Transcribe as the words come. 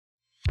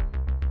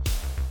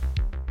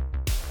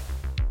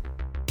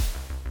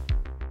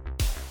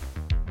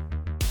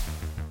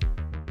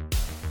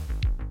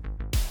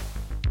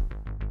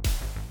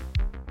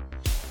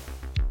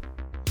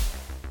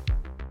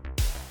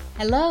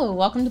Hello,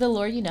 welcome to The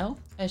Lore You Know,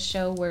 a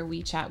show where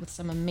we chat with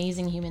some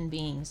amazing human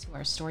beings who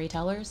are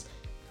storytellers,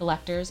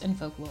 collectors, and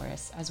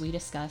folklorists as we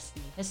discuss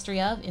the history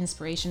of,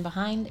 inspiration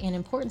behind, and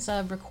importance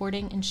of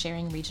recording and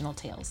sharing regional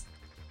tales.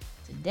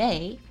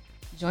 Today,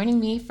 joining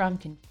me from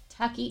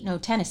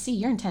Tennessee.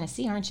 You're in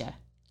Tennessee, aren't you?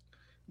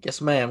 Yes,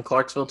 ma'am.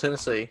 Clarksville,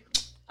 Tennessee.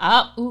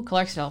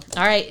 Clarksville.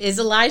 All right, is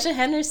Elijah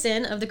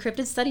Henderson of the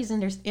Cryptid Studies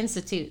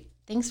Institute.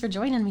 Thanks for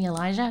joining me,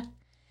 Elijah.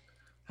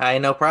 Hey,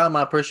 no problem.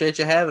 I appreciate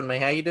you having me.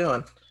 How you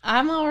doing?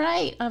 I'm all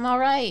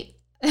right.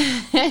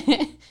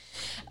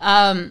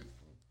 um,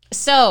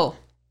 so,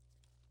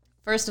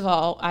 first of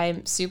all,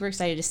 I'm super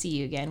excited to see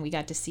you again. We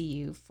got to see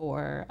you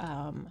for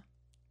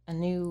a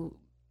new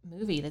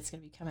movie that's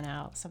going to be coming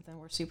out, something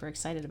we're super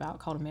excited about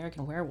called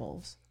American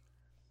Werewolves.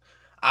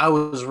 I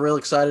was real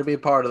excited to be a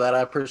part of that.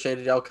 I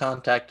appreciated y'all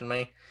contacting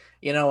me.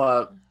 You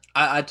know,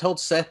 I told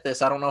Seth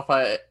this. I don't know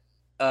if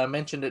I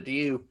mentioned it to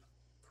you,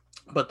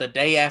 but the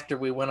day after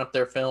we went up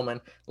there filming,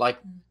 like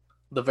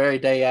the very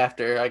day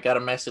after, I got a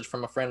message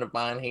from a friend of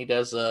mine. He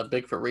does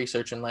Bigfoot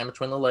research in Land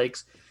Between the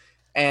Lakes,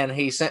 and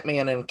he sent me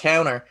an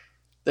encounter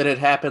that had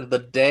happened the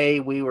day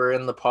we were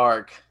in the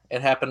park.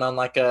 It happened on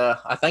I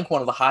think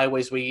one of the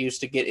highways we used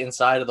to get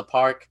inside of the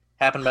park.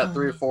 Happened about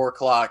 3 or 4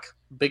 o'clock.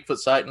 Bigfoot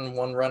sighting,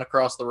 one run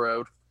across the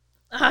road.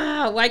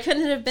 Why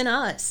couldn't it have been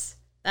us?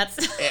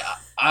 That's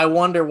I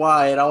wonder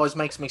why. It always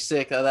makes me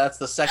sick. That's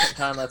the second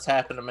time that's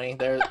happened to me.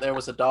 There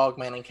was a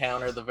Dogman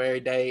encounter the very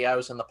day I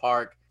was in the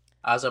park.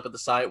 I was up at the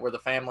site where the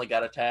family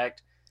got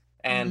attacked,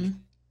 and a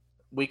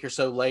week or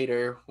so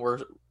later, we're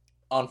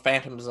on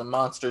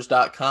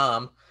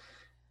phantomsandmonsters.com,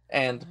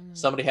 and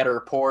somebody had a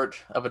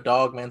report of a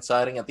Dogman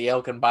sighting at the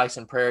Elk and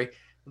Bison Prairie.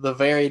 The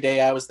very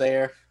day I was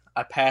there,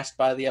 I passed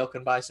by the Elk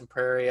and Bison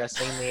Prairie. I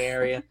seen the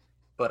area,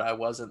 but I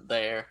wasn't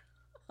there.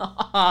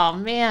 Oh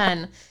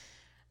man,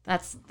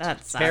 that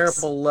sucks.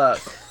 Terrible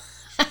luck.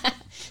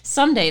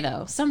 Someday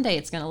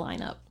it's gonna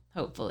line up.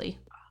 Hopefully.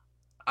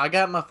 I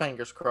got my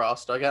fingers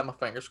crossed.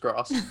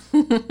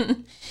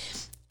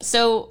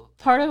 So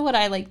part of what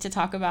I like to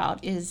talk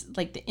about is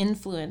like the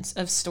influence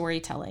of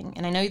storytelling,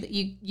 and I know that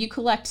you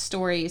collect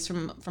stories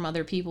from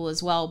other people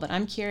as well. But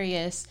I'm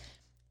curious,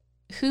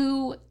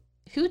 who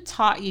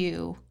taught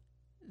you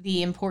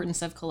the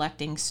importance of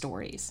collecting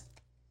stories?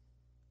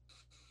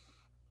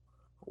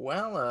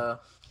 Well,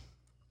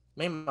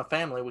 me and my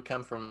family, we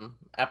come from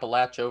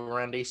Appalachia over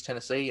around East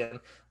Tennessee, and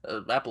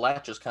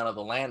Appalachia is kind of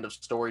the land of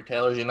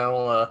storytellers.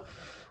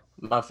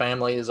 My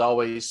family has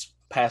always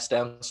passed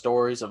down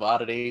stories of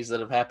oddities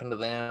that have happened to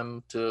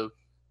them, to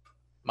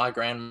my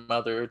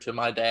grandmother, to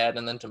my dad,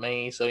 and then to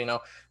me. So,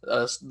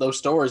 those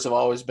stories have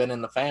always been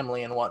in the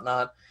family and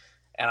whatnot.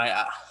 And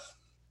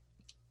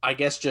I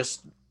guess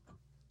just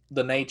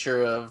the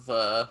nature of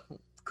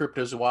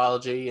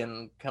cryptozoology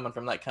and coming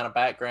from that kind of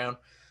background,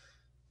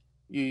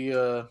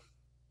 you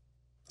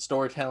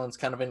storytelling's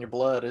kind of in your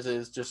blood.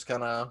 Is just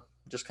kind of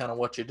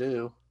what you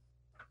do.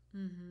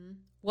 Mm-hmm.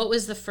 What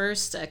was the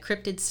first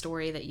cryptid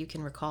story that you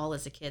can recall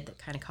as a kid that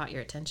kind of caught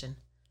your attention?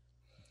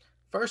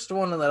 First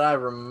one that I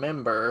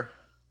remember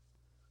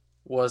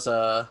was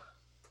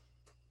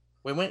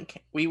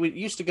we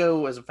used to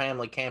go as a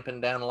family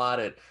camping down a lot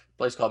at a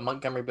place called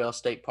Montgomery Bell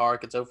State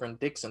Park. It's over in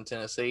Dixon,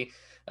 Tennessee.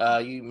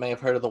 You may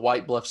have heard of the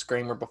White Bluff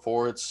Screamer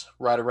before. It's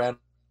right around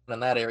in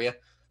that area.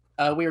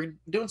 We were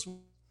doing some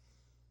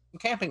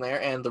camping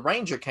there, and the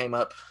ranger came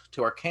up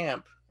to our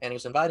camp, and he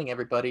was inviting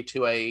everybody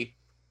to a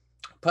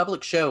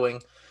public showing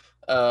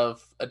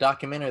of a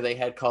documentary they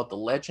had called The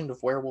Legend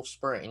of Werewolf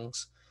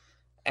Springs.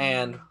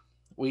 And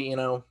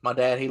my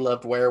dad, he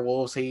loved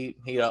werewolves. He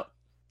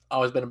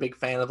always been a big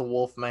fan of the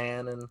Wolf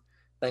Man and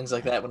things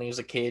like that when he was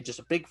a kid. Just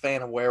a big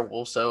fan of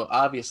werewolves. So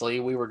obviously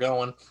we were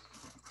going,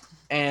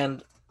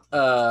 and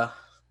the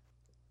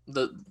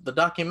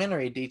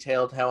documentary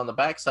detailed how on the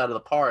backside of the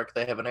park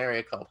they have an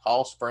area called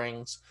Hall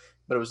Springs,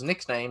 but it was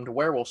nicknamed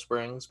Werewolf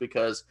Springs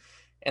because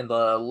in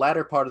the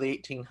latter part of the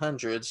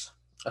 1800s,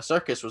 a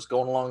circus was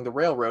going along the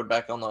railroad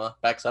back on the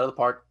backside of the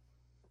park.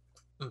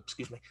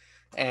 Excuse me.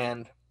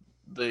 And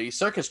the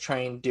circus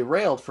train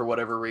derailed for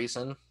whatever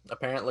reason.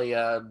 Apparently,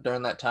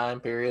 during that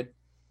time period,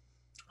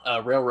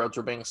 railroads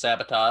were being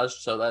sabotaged,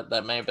 so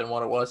that may have been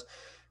what it was.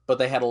 But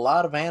they had a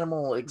lot of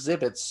animal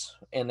exhibits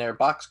in their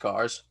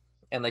boxcars,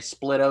 and they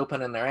split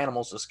open and their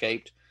animals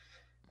escaped.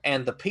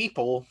 And the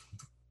people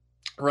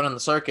running the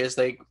circus,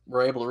 they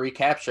were able to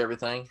recapture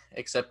everything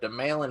except a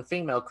male and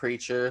female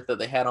creature that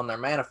they had on their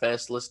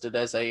manifest listed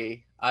as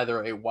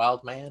either a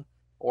wild man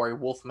or a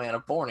wolf man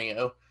of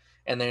Borneo,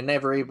 and they're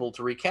never able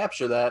to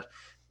recapture that.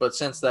 But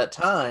since that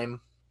time,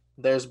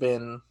 there's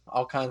been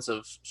all kinds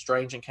of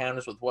strange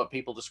encounters with what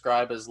people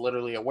describe as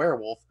literally a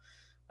werewolf.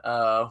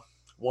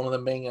 One of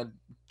them being a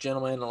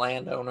gentleman, a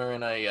landowner,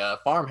 and a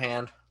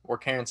farmhand were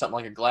carrying something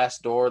like a glass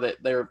door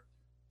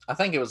I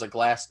think it was a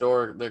glass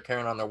door they're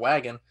carrying on their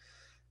wagon.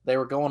 They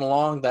were going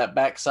along that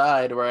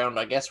backside around,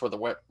 I guess, where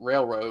the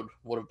railroad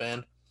would have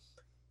been,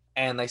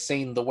 and they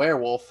seen the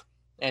werewolf,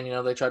 and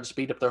they tried to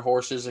speed up their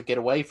horses and get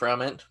away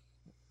from it,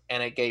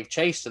 and it gave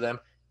chase to them.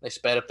 They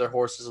sped up their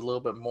horses a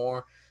little bit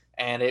more,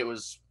 and it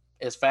was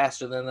is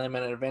faster than them,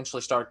 and it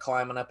eventually started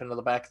climbing up into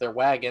the back of their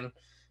wagon,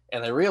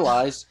 and they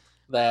realized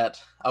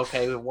that,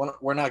 okay,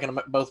 we're not going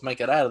to both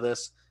make it out of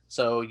this,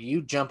 so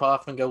you jump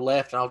off and go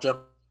left, and I'll jump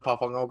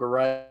off and I'll go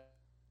right.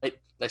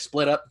 They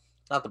split up.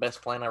 Not the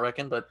best plan, I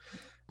reckon, but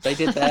they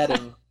did that,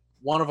 and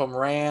one of them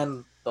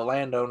ran the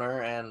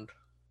landowner and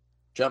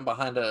jumped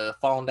behind a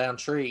fallen down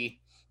tree,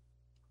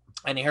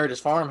 and he hurt his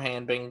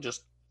farmhand being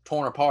just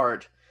torn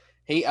apart.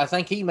 I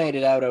think he made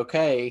it out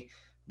okay,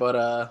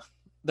 but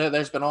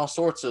there's been all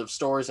sorts of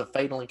stories of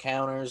fatal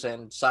encounters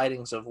and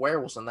sightings of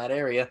werewolves in that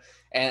area,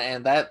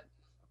 and that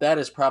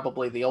is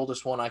probably the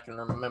oldest one I can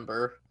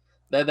remember.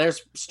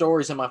 There's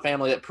stories in my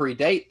family that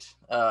predate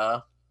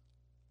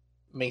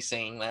me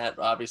seeing that,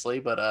 obviously,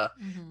 but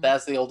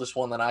that's the oldest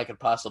one that I could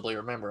possibly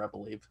remember, I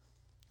believe.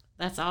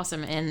 That's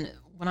awesome. And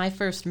when I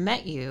first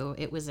met you,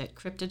 it was at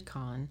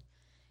CryptidCon,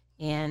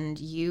 and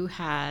you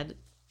had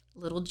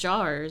little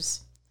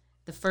jars.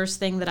 The first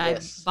thing that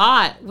Yes. I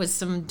bought was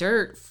some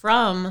dirt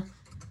from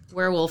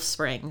Werewolf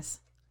Springs.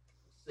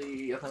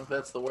 See, I think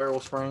that's the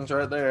Werewolf Springs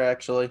right there,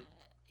 actually.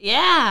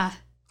 Yeah.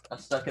 I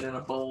stuck it in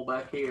a bowl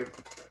back here.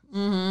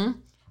 Mm-hmm.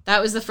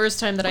 That was the first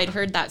time that I'd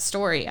heard that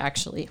story,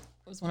 actually. It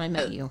was when I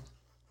met you.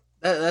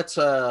 That's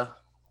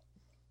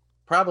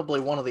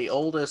probably one of the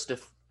oldest,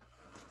 if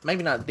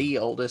maybe not the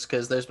oldest,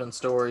 because there's been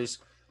stories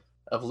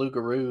of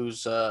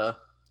Lugaroos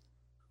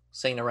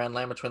seen around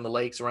Land Between the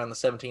Lakes around the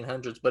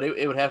 1700s, but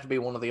it would have to be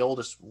one of the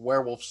oldest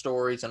werewolf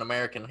stories in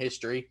American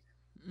history.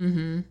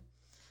 Mm-hmm.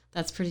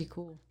 That's pretty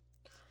cool.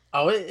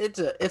 Oh, it's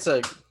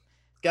a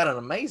got an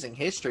amazing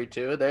history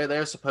to it.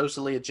 There's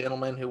supposedly a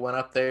gentleman who went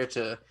up there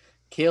to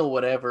kill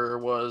whatever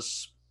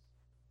was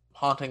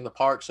haunting the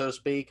park, so to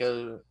speak.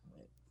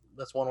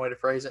 That's one way to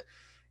phrase it.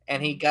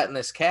 And he got in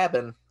this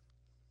cabin,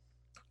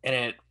 and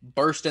it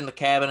burst in the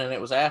cabin, and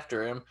it was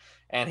after him.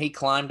 And he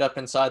climbed up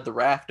inside the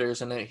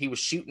rafters, and he was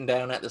shooting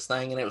down at this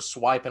thing, and it was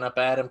swiping up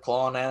at him,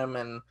 clawing at him,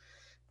 and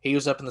he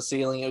was up in the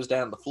ceiling, it was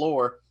down at the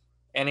floor,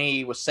 and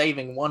he was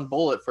saving one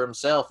bullet for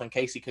himself in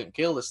case he couldn't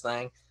kill this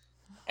thing.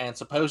 And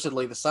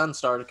supposedly the sun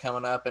started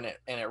coming up, and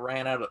it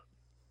ran out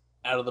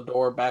of the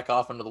door back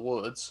off into the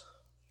woods.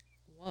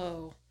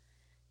 Whoa.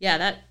 Yeah,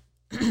 that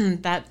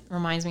that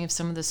reminds me of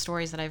some of the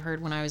stories that I've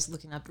heard when I was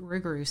looking up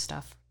Rougarou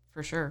stuff,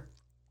 for sure.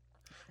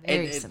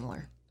 Very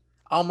similar.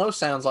 Almost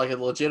sounds like a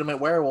legitimate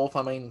werewolf.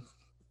 I mean,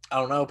 I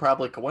don't know,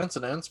 probably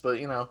coincidence, but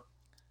you know.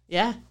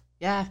 Yeah,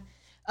 yeah.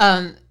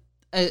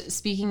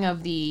 Speaking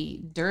of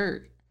the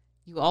dirt,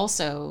 you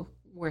also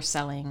were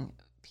selling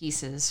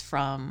pieces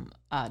from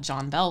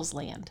John Bell's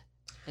land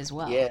as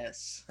well.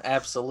 Yes,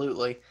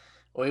 absolutely.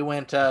 We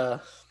went. I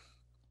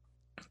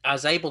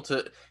was able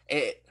to.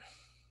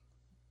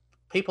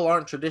 People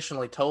aren't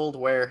traditionally told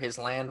where his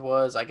land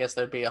was. I guess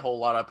there'd be a whole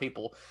lot of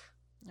people.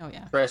 Oh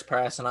yeah.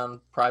 Trespassing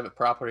on private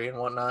property and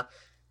whatnot.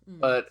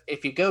 But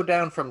if you go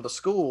down from the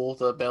school,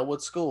 the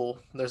Bellwood School,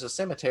 there's a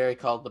cemetery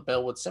called the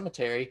Bellwood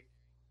Cemetery.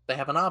 They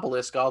have an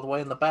obelisk all the way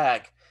in the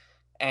back,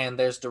 and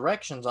there's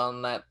directions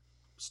on that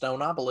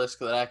stone obelisk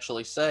that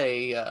actually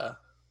say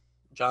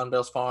John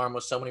Bell's farm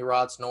was so many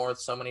rods north,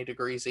 so many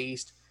degrees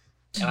east.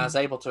 And I was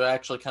able to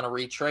actually kind of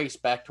retrace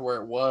back to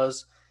where it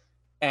was.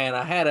 And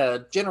I had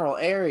a general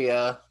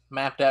area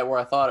mapped out where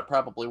I thought it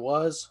probably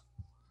was.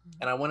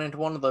 And I went into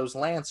one of those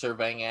land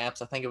surveying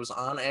apps. I think it was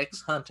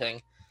OnX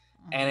Hunting.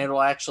 And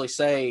it'll actually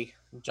say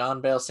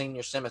John Bell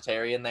Senior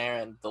Cemetery in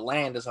there, and the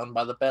land is owned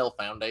by the Bell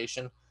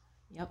Foundation.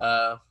 Yep.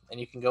 And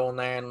you can go in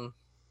there and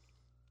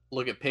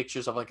look at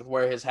pictures of like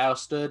where his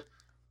house stood,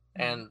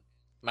 and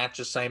match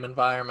the same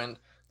environment.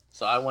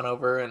 So I went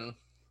over and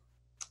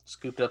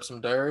scooped up some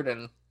dirt,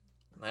 and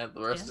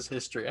the rest is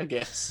history, I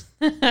guess.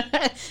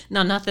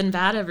 No, nothing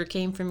bad ever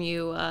came from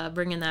you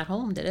bringing that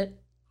home, did it?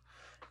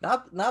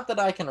 Not that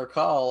I can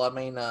recall. I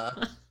mean,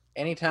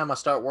 anytime I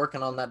start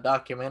working on that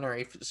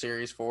documentary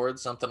series for it,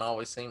 something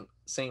always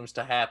seems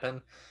to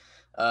happen.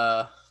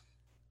 But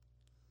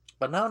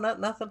no,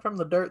 nothing from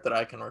the dirt that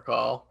I can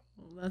recall.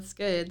 Well, that's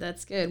good.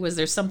 That's good. Was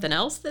there something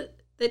else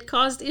that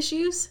caused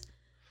issues?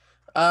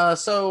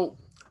 So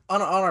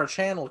on our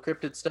channel,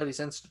 Cryptid Studies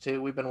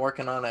Institute, we've been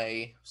working on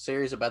a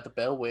series about the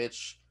Bell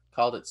Witch,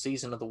 called it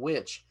Season of the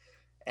Witch.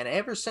 And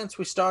ever since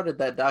we started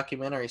that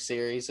documentary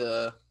series,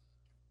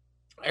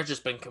 there's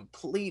just been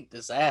complete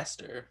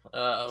disaster.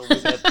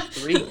 We've had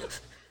three.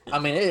 I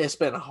mean, it's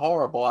been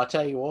horrible. I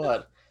tell you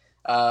what.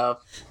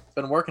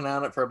 Been working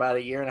on it for about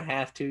 1.5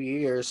 years, 2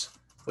 years.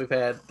 We've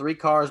had 3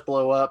 cars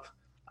blow up.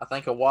 I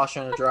think a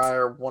washer and a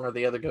dryer, one or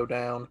the other, go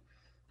down.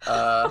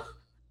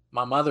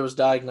 My mother was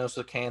diagnosed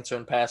with cancer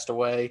and passed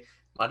away.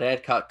 My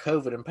dad caught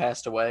COVID and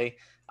passed away.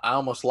 I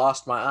almost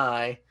lost my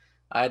eye.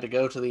 I had to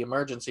go to the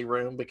emergency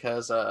room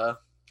because I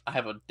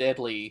have a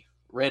deadly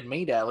red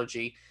meat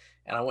allergy.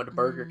 And I went to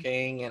Burger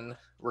King and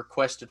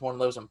requested one of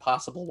those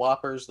Impossible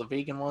Whoppers, the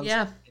vegan ones.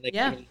 Yeah, and they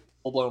gave me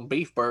a full-blown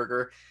beef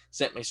burger,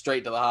 sent me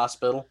straight to the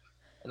hospital.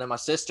 And then my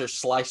sister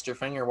sliced her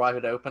finger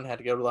wide open, had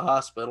to go to the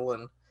hospital.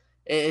 And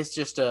it's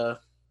just a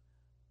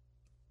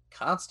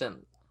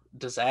constant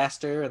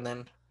disaster. And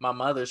then my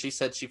mother, she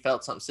said she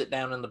felt something sit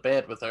down in the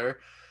bed with her.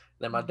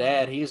 Then my Mm-hmm.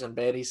 dad, he was in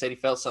bed. He said he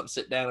felt something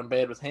sit down in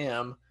bed with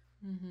him.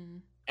 Mm-hmm.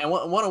 And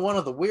one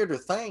of the weirder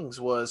things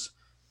was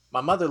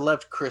my mother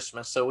loved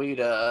Christmas, so we'd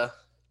on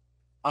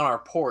our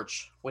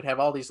porch we'd have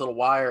all these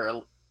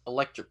little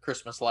electric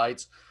Christmas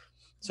lights.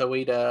 So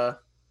we'd have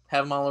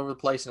them all over the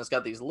place, and it's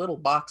got these little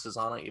boxes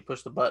on it. You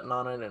push the button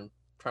on it and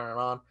turn it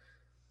on.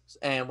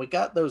 And we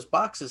got those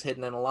boxes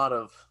hidden in a lot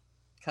of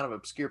kind of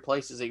obscure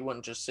places that you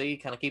wouldn't just see,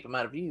 kind of keep them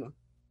out of view.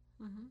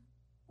 Mm-hmm.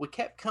 We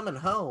kept coming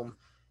home,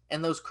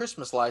 and those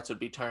Christmas lights would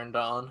be turned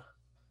on,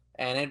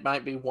 and it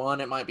might be one,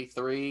 it might be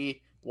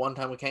three. One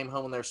time we came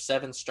home and there's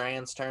 7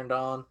 strands turned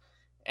on,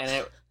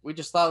 and we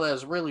just thought that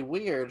was really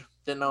weird.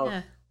 Didn't know if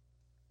Yeah.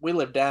 we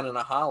live down in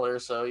a holler,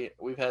 so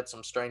we've had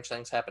some strange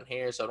things happen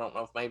here. So I don't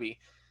know if maybe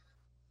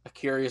a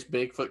curious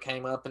Bigfoot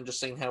came up and just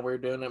seen how we were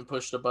doing it and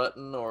pushed a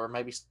button, or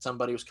maybe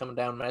somebody was coming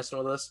down messing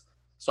with us.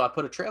 So I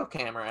put a trail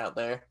camera out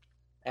there,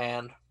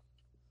 and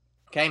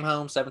came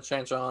home. 7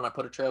 strands are on. I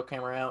put a trail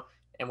camera out,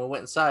 and we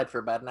went inside for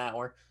about an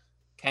hour.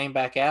 Came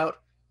back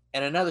out,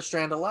 and another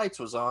strand of lights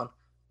was on,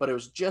 but it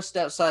was just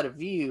outside of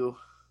view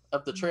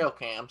of the Mm-hmm. trail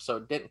cam, so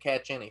it didn't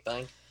catch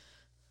anything.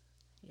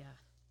 Yeah.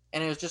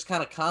 And it was just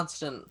kind of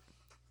constant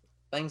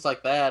things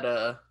like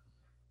that.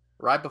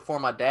 Right before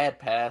my dad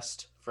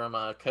passed from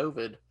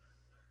COVID,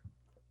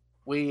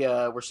 we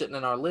were sitting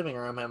in our living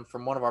room, and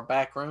from one of our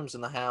back rooms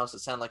in the house, it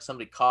sounded like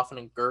somebody coughing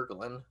and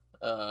gurgling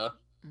uh,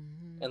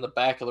 Mm-hmm. in the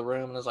back of the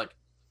room, and I was like,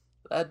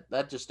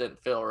 that just didn't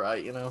feel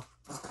right, you know.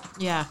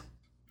 Yeah.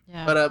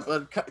 Yeah.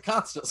 But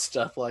constant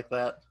stuff like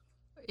that.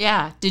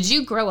 Yeah. Did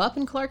you grow up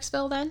in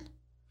Clarksville then?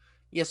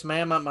 Yes,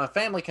 ma'am. My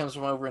family comes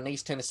from over in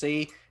East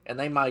Tennessee, and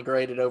they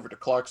migrated over to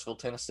Clarksville,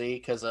 Tennessee,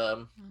 because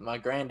my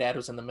granddad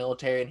was in the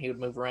military and he would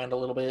move around a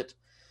little bit.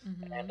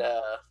 And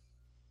Mm-hmm.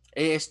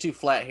 it's too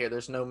flat here.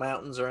 There's no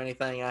mountains or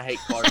anything. I hate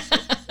Clarksville.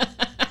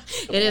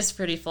 It is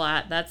pretty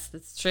flat.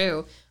 That's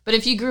true. But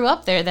if you grew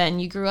up there, then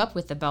you grew up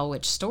with the Bell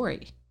Witch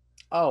story.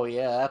 Oh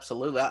yeah,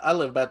 absolutely. I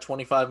live about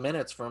 25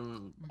 minutes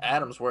from Mm-hmm.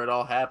 Adams, where it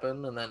all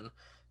happened, and then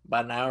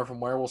about an hour from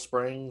Werewolf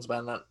Springs,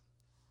 about not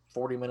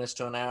 40 minutes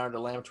to an hour to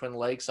Lamb Twin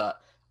Lakes.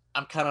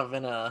 I'm kind of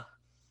in a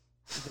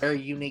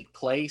very unique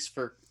place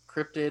for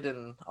cryptid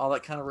and all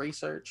that kind of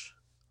research.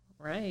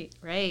 Right,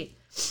 right.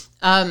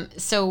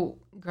 So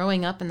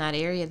growing up in that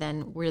area,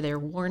 then were there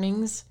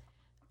warnings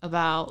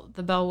about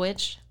the Bell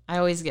Witch? I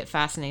always get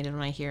fascinated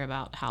when I hear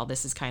about how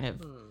this is kind of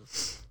Hmm.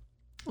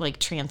 like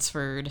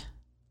transferred.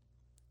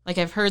 Like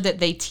I've heard that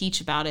they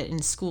teach about it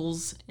in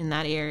schools in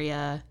that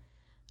area.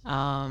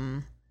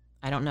 Um,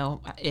 I don't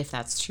know if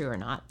that's true or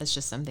not. That's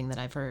just something that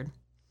I've heard.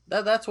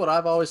 That's what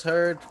I've always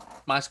heard.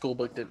 My school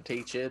book didn't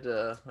teach it.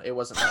 It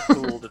wasn't that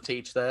cool to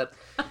teach that.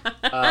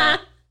 Uh,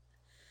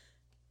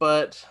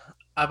 but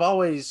I've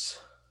always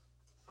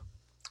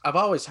I've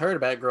always heard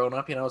about it growing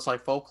up. You know, it's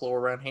like folklore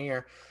around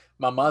here.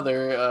 My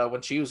mother,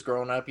 when she was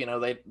growing up, you know,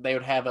 they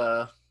would have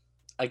a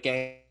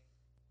game.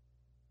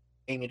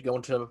 You'd go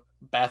into a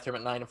bathroom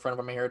at night in front of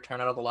a mirror,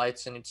 turn out all the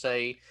lights, and you'd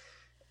say,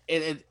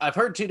 I've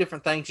heard two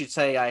different things. You'd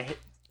say,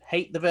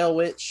 hate the Bell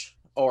Witch,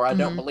 or I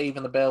don't Mm-hmm. believe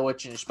in the Bell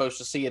Witch, and you're supposed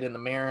to see it in the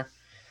mirror.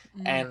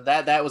 Mm. And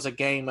that was a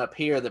game up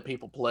here that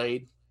people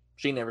played.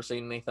 She never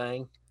seen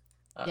anything.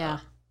 Uh, Yeah.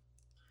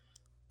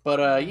 but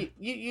Yeah.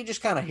 you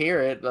just kind of hear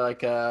it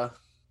like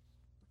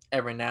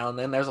every now and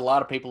then. There's a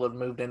lot of people that have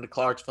moved into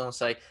Clarksville and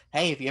say,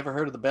 "Hey, have you ever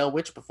heard of the Bell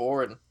Witch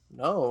before?" And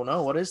no,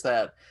 no, what is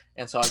that?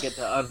 And so I get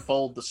to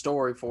unfold the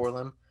story for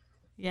them.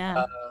 Yeah.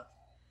 Uh,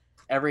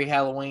 every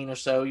Halloween or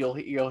so, you'll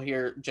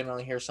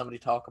generally hear somebody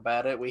talk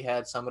about it. We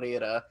had somebody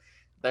at a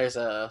there's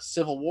a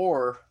Civil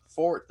War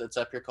fort that's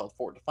up here called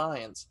Fort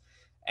Defiance,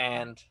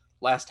 and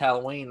last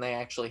Halloween they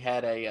actually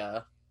had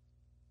a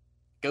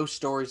Ghost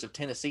Stories of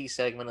Tennessee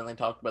segment, and they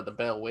talked about the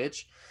Bell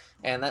Witch,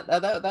 and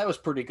that was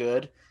pretty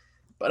good.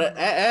 But Mm-hmm.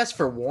 as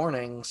for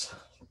warnings,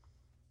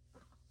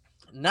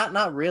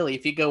 not really.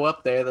 If you go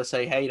up there, they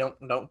say, "Hey,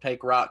 don't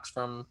take rocks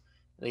from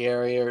the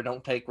area, or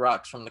don't take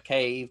rocks from the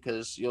cave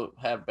because you'll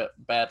have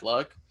bad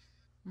luck."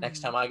 Next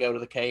Mm-hmm. time I go to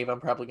the cave, I'm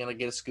probably gonna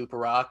get a scoop of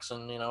rocks,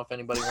 and if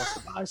anybody wants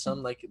to buy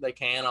some, they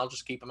can. I'll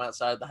just keep them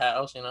outside the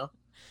house.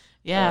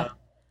 Yeah. Uh,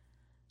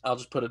 I'll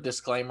just put a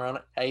disclaimer on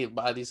it. Hey,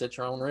 buy these at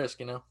your own risk.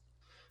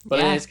 But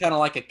Yeah. it's kind of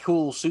like a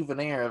cool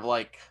souvenir of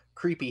like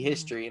creepy Mhm.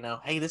 history.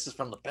 Hey, this is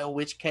from the Bell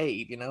Witch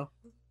Cave.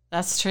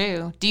 That's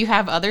true. Do you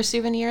have other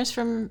souvenirs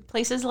from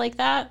places like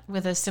that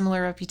with a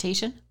similar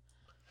reputation?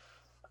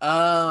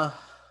 Uh,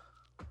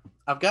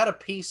 I've got a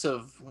piece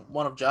of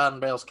one of John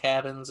Bell's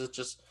cabins.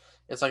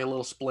 It's like a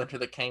little splinter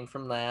that came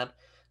from that.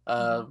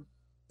 Mm-hmm. Uh,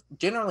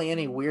 generally,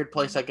 any weird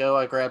place I go,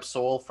 I grab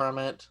soul from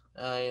it.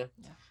 Yeah.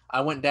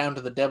 I went down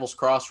to the Devil's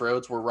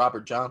Crossroads where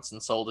Robert Johnson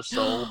sold his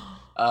soul.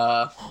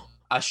 Uh,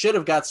 I should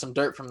have got some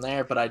dirt from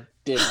there, but I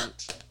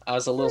didn't. I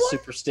was a little What?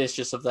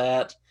 superstitious of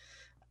that.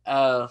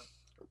 Uh,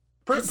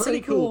 That's so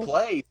pretty cool cool.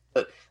 place,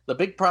 but the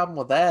big problem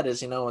with that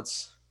is,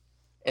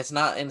 it's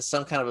not in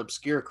some kind of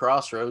obscure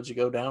crossroads. You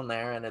go down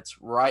there and it's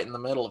right in the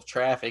middle of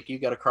traffic. You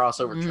got to cross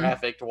over Mm.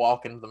 traffic to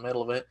walk into the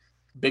middle of it.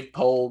 Big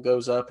pole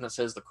goes up and it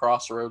says the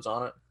Crossroads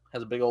on it.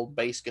 Has a big old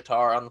bass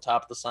guitar on the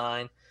top of the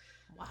sign.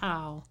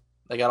 Wow.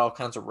 They got all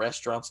kinds of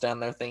restaurants down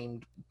there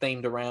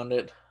themed around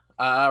it.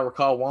 I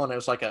recall one. It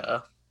was like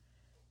I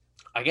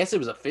guess it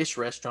was a fish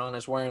restaurant.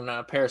 Is wearing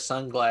a pair of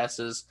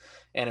sunglasses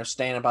and is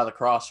standing by the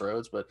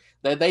crossroads. But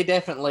they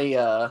definitely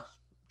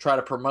try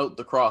to promote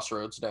the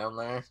crossroads down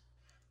there.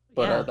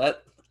 But Yeah.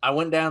 that I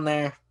went down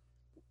there.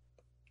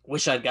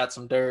 Wish I'd got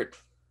some dirt.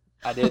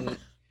 I didn't.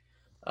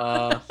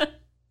 What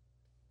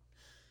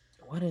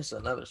is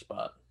another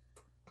spot?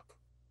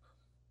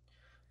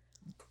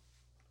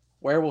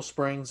 Werewolf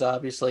Springs,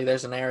 obviously.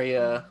 There's an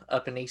area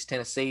up in East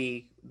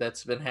Tennessee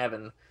that's been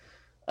having,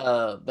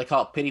 they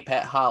call it Pity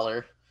Pat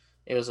Holler.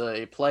 It was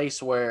a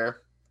place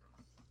where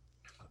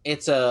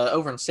it's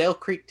over in Sale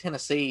Creek,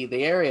 Tennessee.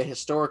 The area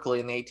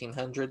historically in the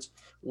 1800s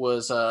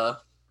was,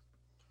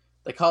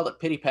 they called it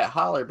Pity Pat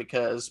Holler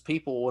because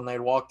people, when they'd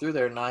walk through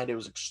there at night, it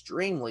was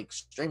extremely,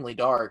 extremely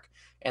dark,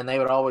 and they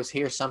would always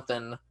hear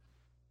something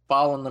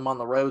following them on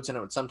the roads, and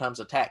it would sometimes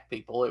attack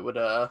people. It would,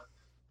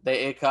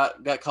 it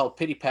got called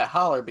Pity Pat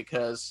Holler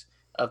because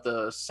of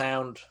the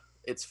sound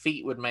its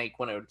feet would make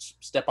when it would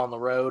step on the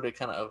road. It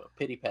kind of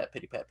pity pat,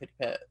 pity pat, pity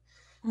pat.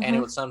 Mm-hmm. And it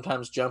would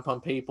sometimes jump on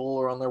people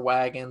or on their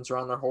wagons or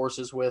on their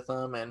horses with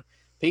them. And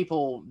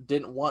people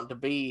didn't want to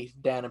be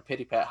down in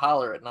Pity Pat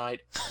Holler at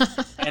night.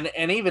 and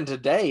even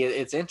today,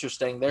 it's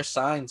interesting. There's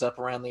signs up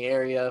around the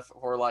area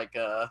for like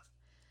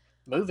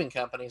moving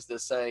companies that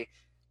say,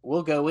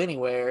 we'll go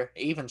anywhere,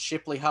 even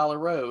Shipley Holler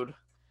Road.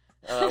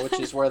 Which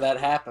is where that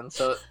happened.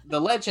 So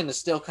the legend is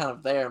still kind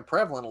of there and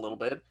prevalent a little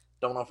bit.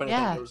 Don't know if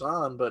anything goes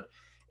on, but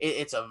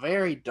it's a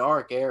very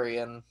dark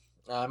area, and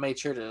I made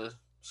sure to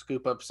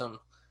scoop up some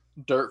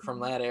dirt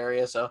from that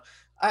area. So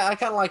I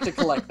kind of like to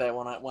collect that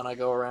when I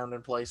go around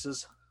in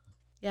places.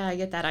 Yeah, I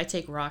get that. I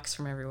take rocks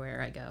from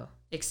everywhere I go,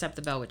 except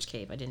the Bell Witch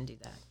Cave. I didn't do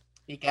that.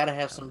 You got to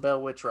have some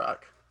Bell Witch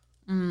rock.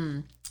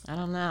 I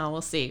don't know.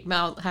 We'll see.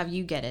 I'll have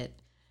you get it,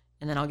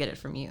 and then I'll get it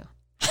from you.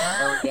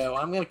 There we go.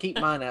 I'm going to keep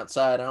mine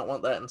outside. I don't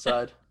want that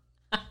inside.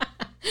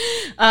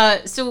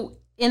 So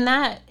in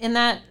that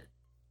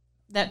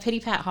Pity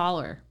Pat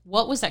Holler,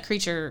 what was that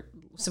creature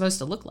supposed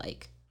to look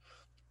like?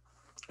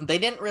 They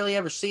didn't really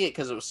ever see it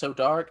because it was so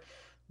dark,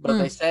 but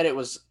they said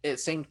it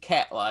seemed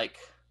cat-like.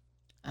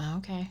 Oh,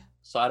 okay.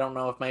 So I don't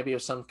know if maybe it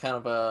was some kind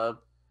of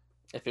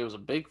if it was a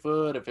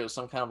Bigfoot, if it was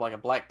some kind of like a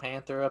Black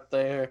Panther up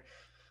there,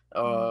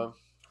 or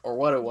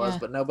what it was,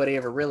 but nobody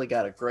ever really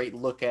got a great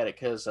look at it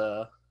because,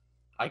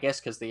 I guess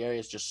because the area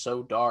is just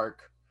so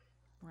dark.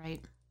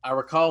 Right. I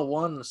recall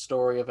one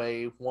story of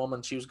a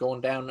woman. She was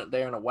going down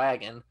there in a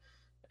wagon,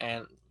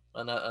 and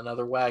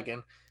another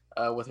wagon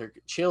with her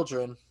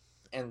children,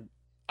 and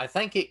I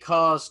think it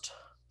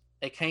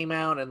came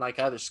out and like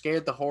either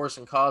scared the horse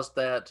and caused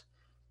that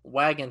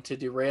wagon to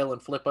derail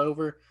and flip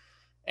over,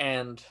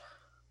 and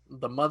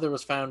the mother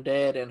was found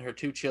dead and her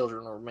two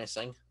children were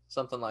missing,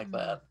 something like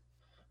that.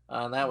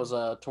 And that was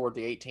toward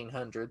the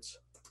 1800s.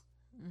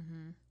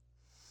 Mm-hmm.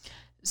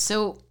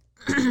 So,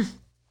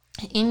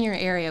 in your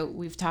area,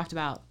 we've talked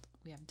about,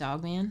 we have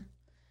Dogman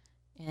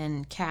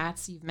and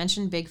cats. You've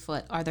mentioned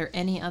Bigfoot. Are there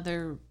any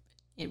other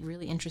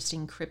really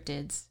interesting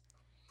cryptids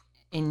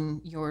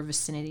in your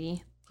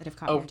vicinity that have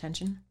caught your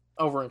attention?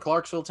 Over in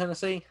Clarksville,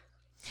 Tennessee?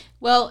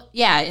 Well,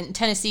 yeah, in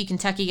Tennessee,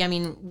 Kentucky. I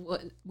mean,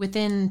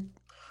 within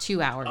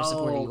 2 hours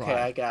of where you are.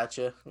 Okay, I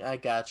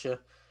gotcha.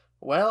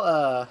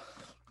 Well,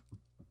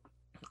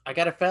 I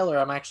got a feller.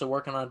 I'm actually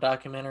working on a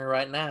documentary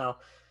right now.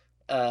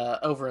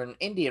 Over in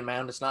Indian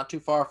Mound. It's not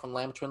too far from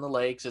Land Between the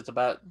Lakes. It's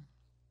about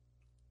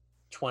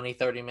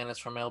 20-30 minutes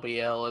from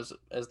LBL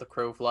as the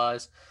crow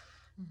flies.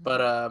 Mm-hmm.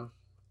 But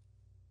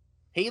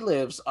he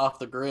lives off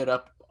the grid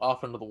up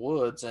off into the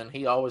woods, and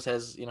he always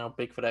has,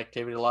 Bigfoot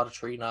activity, a lot of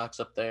tree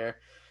knocks up there.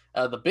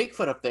 The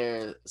Bigfoot up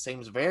there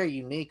seems very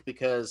unique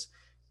because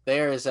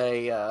there is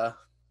there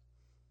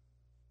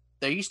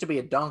used to be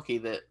a donkey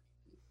that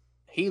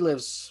he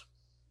lives.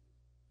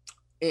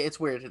 It's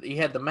weird. He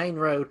had the main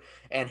road,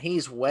 and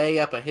he's way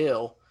up a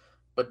hill.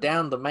 But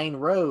down the main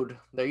road,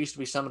 there used to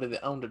be somebody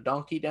that owned a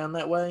donkey down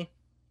that way.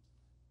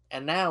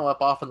 And now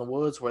up off in the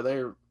woods where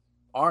there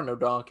are no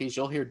donkeys,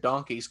 you'll hear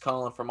donkeys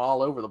calling from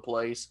all over the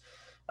place.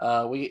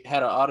 We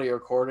had an audio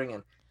recording,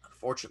 and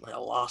unfortunately I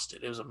lost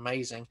it. It was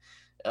amazing.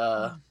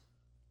 That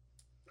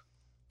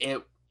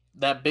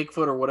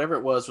Bigfoot or whatever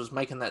it was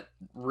making that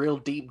real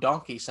deep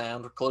donkey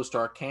sound close to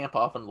our camp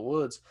off in the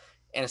woods.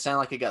 And it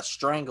sounded like it got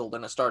strangled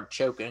and it started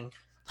choking.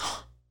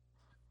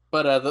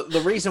 But the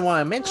reason why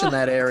I mentioned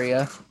that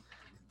area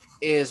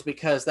is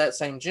because that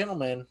same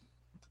gentleman,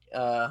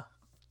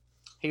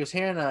 he was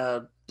hearing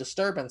a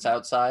disturbance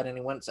outside, and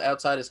he went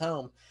outside his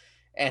home,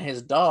 and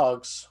his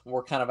dogs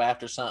were kind of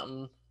after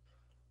something,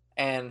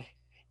 and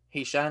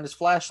he shined his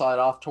flashlight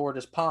off toward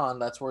his pond.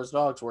 That's where his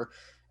dogs were.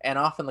 And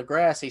off in the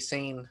grass, he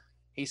said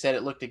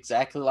it looked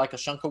exactly like a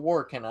shunk of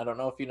work, and I don't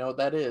know if you know what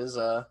that is.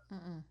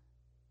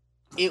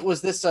 It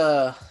was this,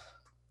 I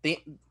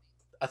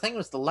think it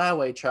was the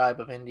Laue tribe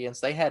of Indians.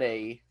 They had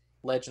a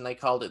legend. They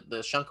called it the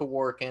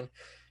Shunkaworkin,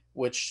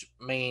 which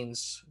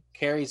means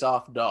carries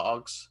off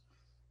dogs.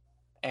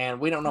 And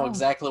we don't know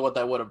exactly what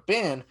that would have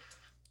been,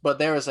 But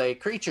there was a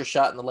creature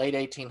shot in the late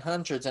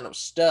 1800s, and it was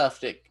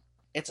stuffed.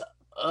 It's an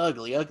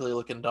ugly, ugly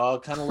looking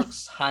dog. Kind of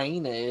looks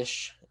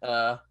hyena-ish.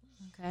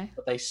 Okay.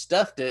 But they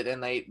stuffed it,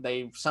 and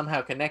they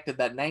somehow connected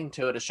that name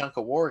to it, a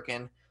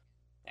Shunkaworkin.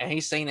 And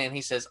he's seen it, and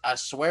he says, "I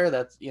swear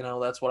that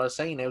that's what I was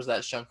saying. It was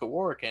that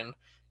Shunkaworkin."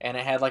 And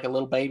it had like a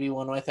little baby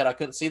one with it. I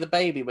couldn't see the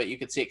baby, but you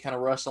could see it kind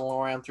of rustling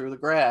around through the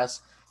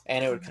grass,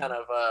 and it would kind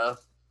of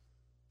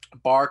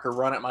bark or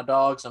run at my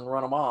dogs and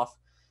run them off.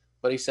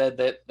 But he said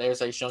that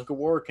there's a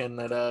Shunkaworkin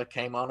that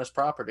came on his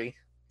property.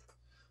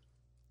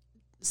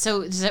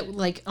 So is it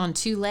like on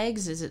two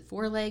legs? Is it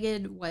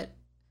four-legged? What?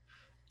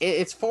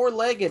 It's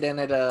four-legged, and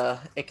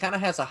it kind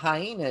of has a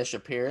hyena-ish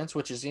appearance,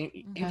 which is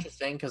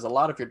interesting because a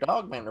lot of your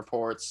Dogman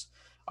reports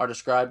are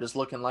described as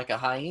looking like a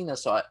hyena.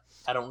 So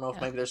I don't know if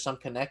maybe there's some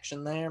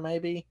connection there.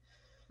 Maybe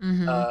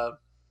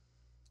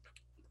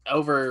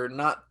over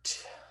not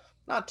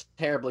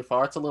terribly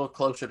far. It's a little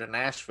closer to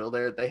Nashville.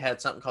 They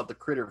had something called the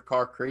Critter of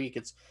Carr Creek.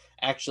 It's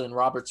actually in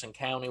Robertson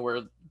County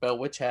where Bell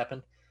Witch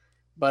happened,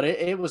 but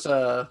it was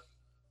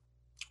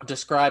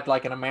described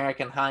like an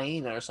American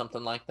hyena or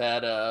something like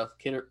that,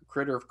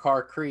 Critter of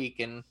Carr Creek,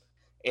 and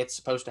it's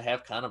supposed to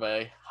have kind of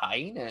a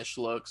hyena-ish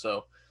look.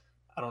 So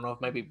I don't know if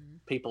maybe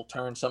people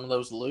turn some of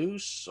those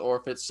loose, or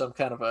if it's some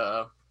kind of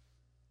a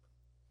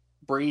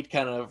breed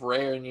kind of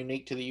rare and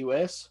unique to the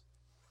U.S.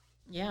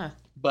 Yeah.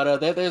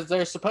 But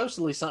there's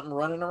supposedly something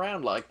running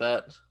around like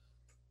that.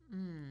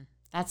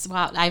 That's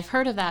wild. I've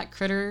heard of that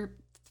critter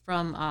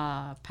from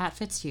Pat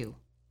Fitzhugh.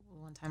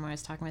 One time when I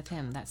was talking with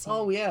him, that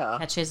seemed to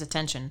catch his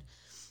attention.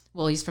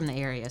 Well, he's from the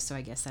area, so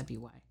I guess that'd be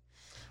why.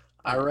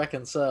 I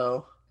reckon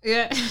so.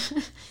 Yeah.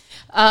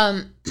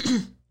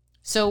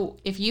 So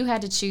if you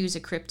had to choose a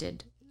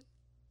cryptid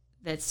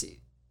that's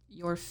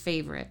your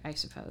favorite, I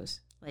suppose,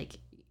 like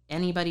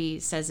anybody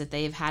says that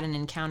they've had an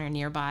encounter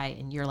nearby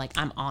and you're like,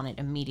 I'm on it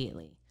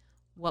immediately,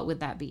 what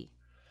would that be?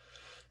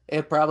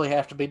 It'd probably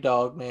have to be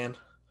Dogman.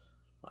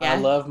 Yeah? I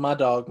love my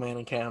Dogman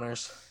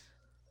encounters.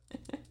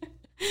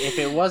 If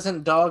it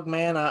wasn't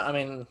Dogman, I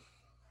mean,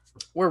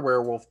 we're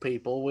werewolf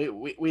people.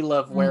 We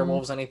love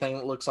werewolves, anything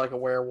that looks like a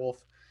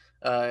werewolf.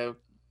 But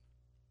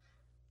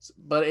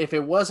if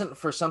it wasn't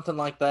for something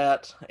like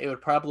that, it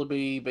would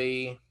probably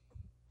be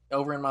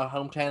over in my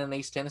hometown in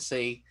East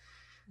Tennessee.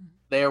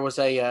 There was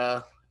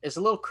it's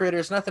a little critter.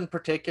 It's nothing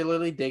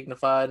particularly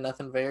dignified,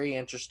 nothing very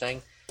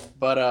interesting,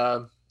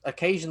 but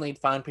occasionally you'd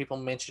find people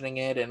mentioning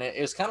it, and it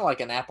was kind of like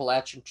an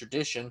Appalachian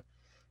tradition.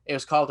 It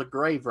was called a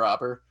grave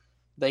robber.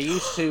 They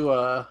used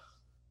to...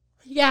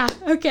 Yeah,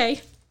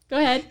 okay. Go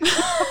ahead.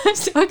 I'm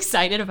so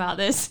excited about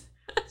this.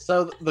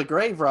 So the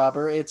grave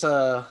robber, it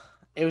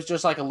was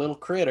just like a little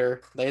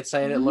critter. They'd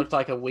say it looked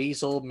like a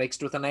weasel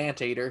mixed with an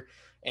anteater,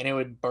 and it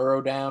would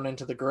burrow down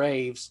into the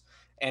graves,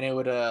 and it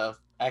would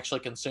actually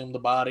consume the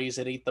bodies.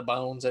 It'd eat the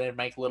bones, and it'd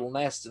make little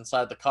nests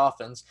inside the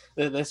coffins.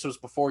 This was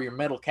before your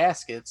metal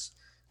caskets,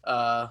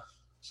 so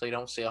you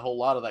don't see a whole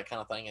lot of that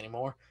kind of thing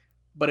anymore.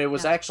 But it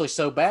was actually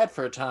so bad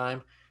for a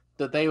time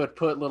that they would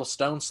put little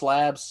stone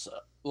slabs,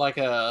 like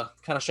a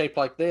kind of shaped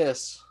like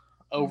this,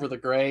 over the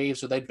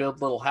graves, or they'd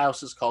build little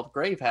houses called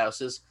grave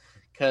houses,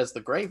 because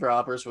the grave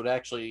robbers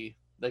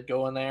they'd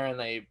go in there,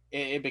 and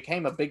it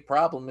became a big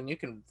problem. And you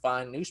can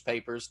find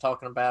newspapers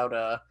talking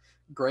about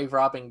grave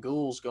robbing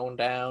ghouls going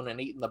down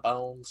and eating the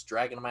bones,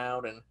 dragging them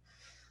out. And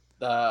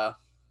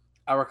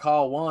I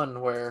recall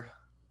one where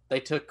they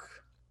took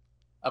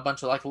a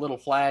bunch of like little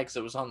flags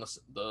that was on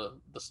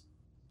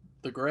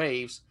the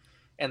graves,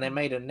 and they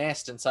made a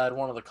nest inside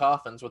one of the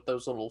coffins with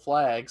those little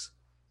flags.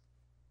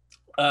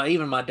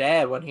 Even my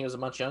dad, when he was a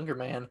much younger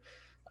man,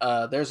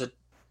 I guess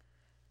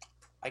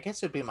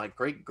it'd be my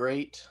great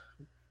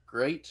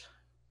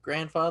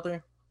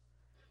grandfather.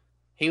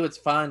 He would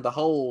find the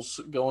holes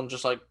going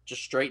just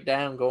straight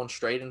down, going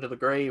straight into the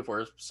grave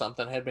where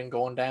something had been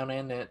going down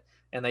in it,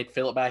 and they'd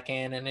fill it back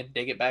in and they'd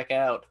dig it back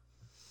out.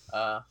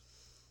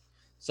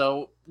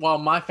 So while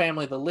my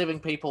family, the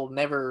living people,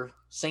 never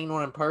seen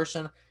one in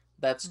person,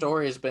 that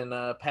story has been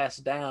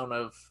passed down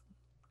of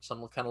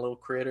some kind of little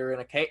critter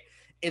and a cake.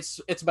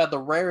 It's about the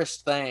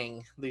rarest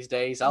thing these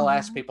days. I'll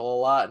ask people a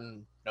lot,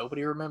 and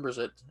nobody remembers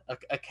it.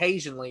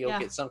 Occasionally, you'll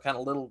get some kind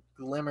of little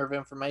glimmer of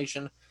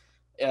information.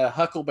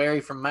 Huckleberry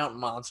from Mountain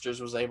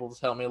Monsters was able to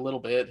tell me a little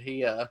bit.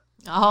 He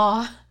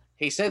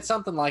said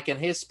something like, in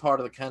his part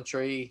of the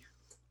country,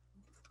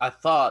 he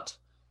thought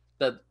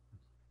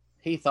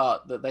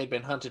that they'd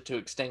been hunted to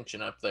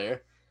extinction up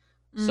there.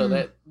 So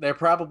that they're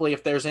probably,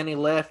 if there's any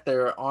left,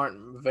 there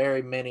aren't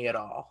very many at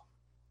all.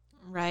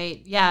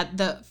 Right. Yeah.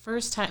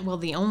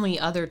 The only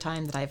other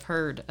time that I've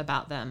heard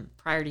about them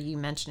prior to you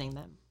mentioning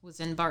them was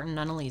in Barton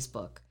Nunnally's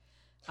book,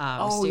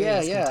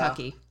 Mysterious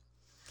Kentucky.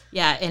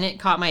 Yeah, and it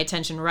caught my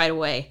attention right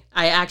away.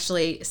 I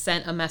actually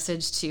sent a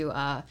message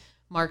to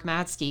Mark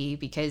Matsky,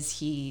 because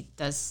he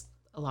does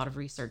a lot of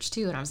research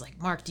too, and I was like,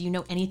 Mark, do you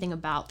know anything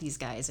about these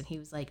guys? And he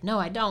was like, no,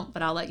 I don't,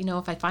 but I'll let you know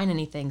if I find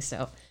anything.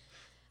 So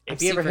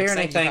if you ever hear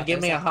anything,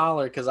 give me a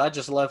holler, because I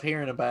just love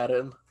hearing about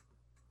it.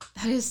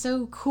 That is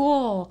so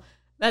cool.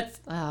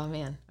 Oh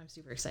man, I'm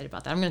super excited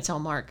about that. I'm going to tell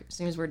Mark as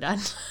soon as we're done.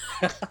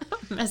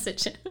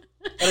 Message him.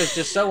 But it's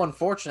just so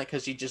unfortunate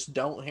because you just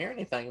don't hear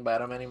anything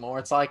about them anymore.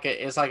 It's like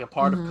a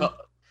part of.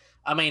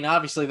 I mean,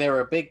 obviously they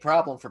were a big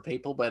problem for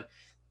people, but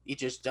you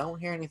just don't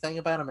hear anything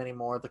about them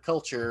anymore. The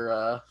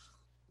culture's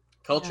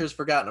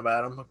forgotten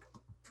about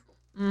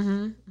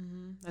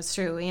them. That's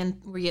true,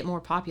 and we get more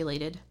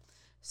populated,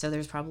 so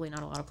there's probably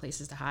not a lot of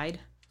places to hide.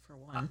 For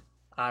one,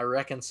 I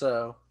reckon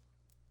so.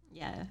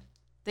 Yeah,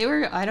 they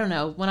were. I don't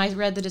know. When I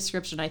read the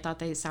description, I thought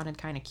they sounded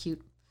kind of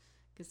cute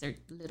because they're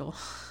little.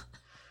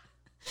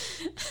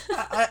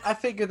 I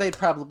figure they'd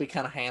probably be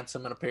kind of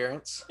handsome in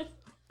appearance.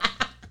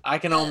 I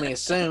can only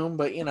assume,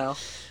 but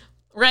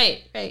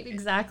Right,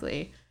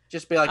 exactly.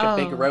 Just be like a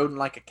big rodent,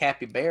 like a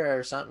capybara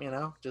or something,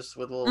 just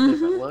with a little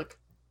different look.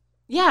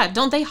 Yeah,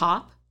 don't they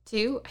hop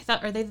too?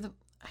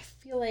 I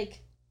feel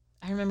like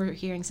I remember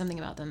hearing something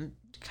about them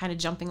kind of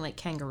jumping like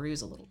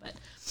kangaroos a little bit.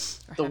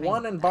 The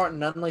one in Barton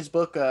Nunley's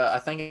book, I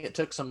think it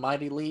took some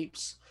mighty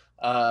leaps.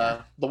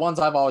 The ones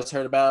I've always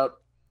heard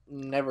about,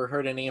 never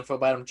heard any info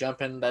about them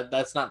jumping.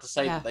 That's not to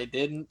say that they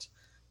didn't,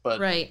 but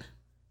right.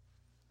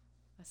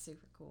 That's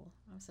super cool.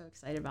 I'm so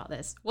excited about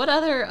this. What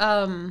other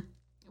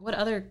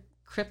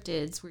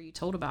cryptids were you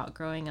told about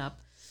growing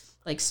up?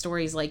 Like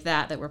stories like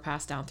that were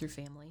passed down through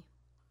family?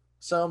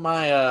 So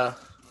my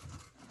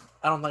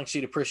I don't think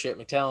she'd appreciate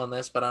me telling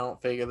this, but I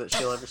don't figure that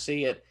she'll ever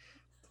see it.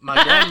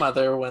 My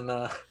grandmother,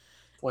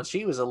 when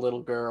she was a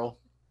little girl,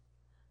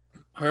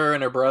 her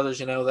and her brothers,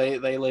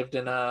 they lived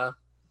in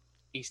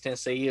East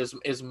Tennessee.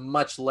 Is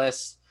much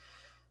less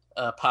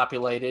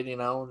populated,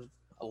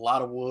 a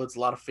lot of woods, a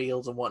lot of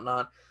fields and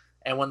whatnot.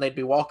 And when they'd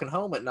be walking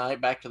home at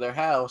night back to their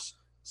house,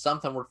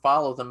 something would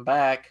follow them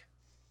back,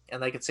 and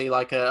they could see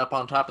like up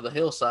on top of the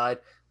hillside,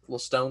 little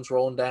stones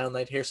rolling down.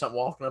 They'd hear something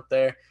walking up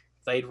there.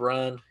 If they'd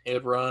run, it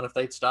would run. If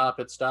they'd stop,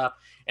 it'd stop.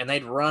 And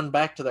they'd run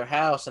back to their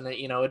house, and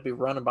it'd be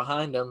running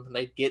behind them. And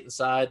they'd get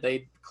inside,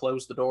 they'd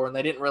close the door, and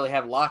they didn't really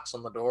have locks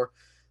on the door,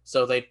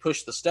 so they'd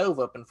push the stove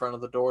up in front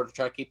of the door to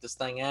try to keep this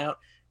thing out.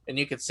 And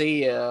you could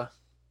see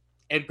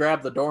it'd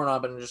grab the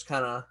doorknob and just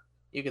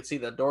you could see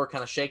the door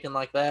kind of shaking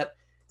like that.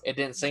 It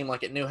didn't seem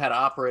like it knew how to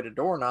operate a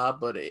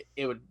doorknob, but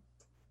it would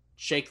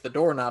shake the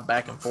doorknob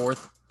back and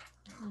forth.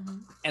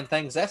 And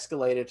things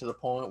escalated to the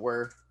point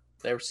where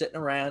they were sitting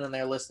around and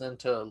they're listening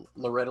to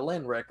Loretta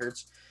Lynn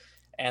records,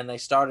 and they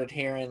started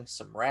hearing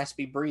some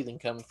raspy breathing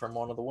coming from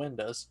one of the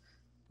windows.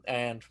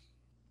 And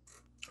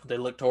they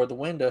looked toward the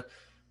window,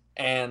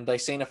 and they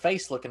seen a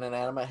face looking at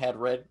them. It had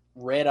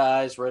red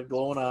eyes, red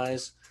glowing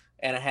eyes,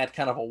 and it had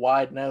kind of a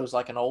wide nose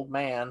like an old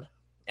man,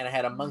 and it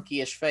had a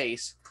monkeyish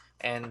face.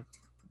 And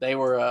they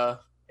were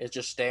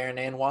just staring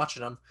in,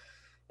 watching them.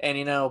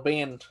 And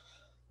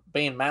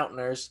being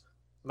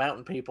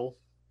mountain people,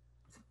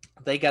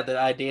 they got the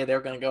idea they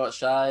were going to go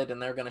outside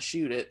and they're going to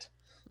shoot it.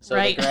 So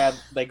right.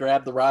 they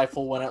grabbed the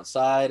rifle, went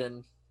outside,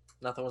 and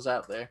nothing was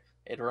out there.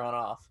 It run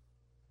off.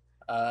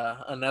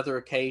 Another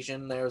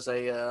occasion, there's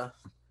I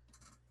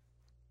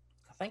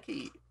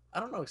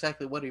don't know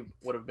exactly what he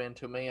would have been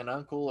to me, an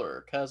uncle or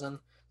a cousin,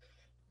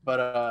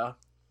 but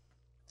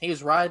he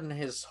was riding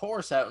his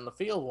horse out in the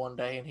field one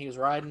day, and he was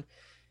riding,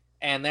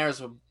 and he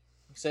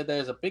said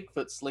there's a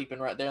Bigfoot sleeping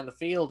right there in the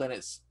field, and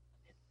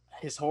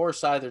his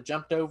horse either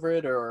jumped over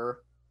it or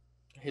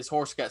his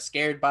horse got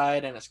scared by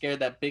it, and it scared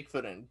that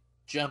Bigfoot and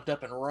jumped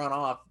up and run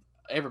off.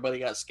 Everybody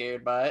got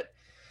scared by it,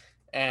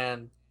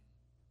 and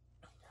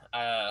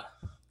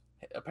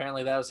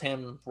apparently that was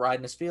him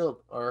riding his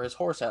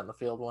horse out in the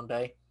field one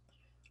day.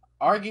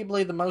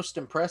 Arguably the most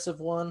impressive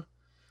one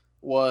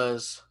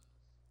was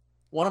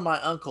one of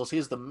my uncles. He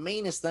was the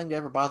meanest thing to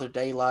ever bother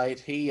daylight.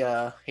 He'd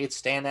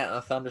stand out in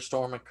a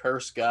thunderstorm and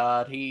curse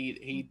God.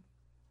 He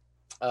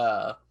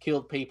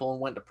killed people and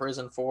went to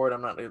prison for it.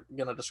 I'm not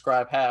going to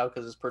describe how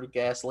because it's pretty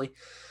ghastly,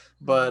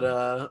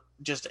 but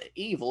just an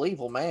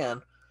evil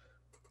man.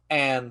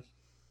 And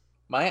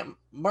my Aunt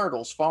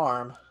Myrtle's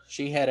farm,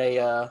 she had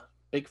a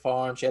big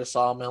farm. She had a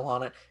sawmill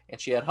on it,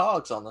 and she had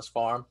hogs on this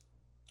farm.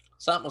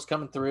 Something was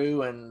coming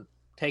through and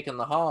taking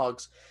the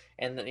hogs,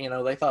 and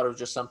they thought it was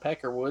just some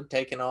peckerwood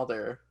taking all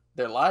their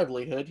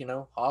livelihood.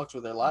 Hogs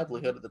were their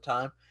livelihood at the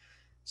time.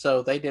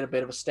 So they did a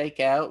bit of a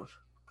stakeout.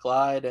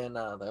 Clyde and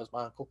that was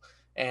my uncle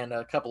and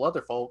a couple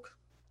other folk,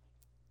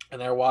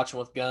 and they were watching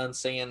with guns,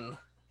 seeing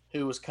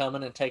who was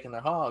coming and taking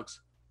their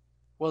hogs.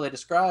 Well, they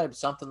described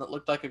something that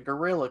looked like a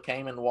gorilla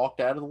came and walked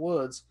out of the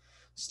woods,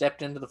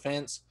 stepped into the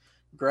fence,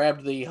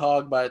 grabbed the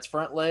hog by its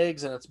front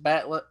legs and its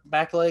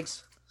back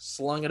legs,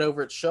 slung it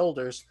over its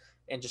shoulders,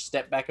 and just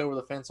stepped back over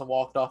the fence and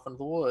walked off into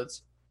the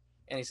woods.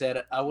 And he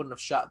said, I wouldn't have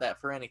shot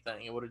that for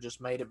anything. It would have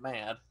just made it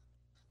mad.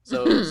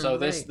 So right.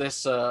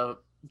 This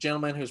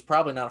gentleman, who's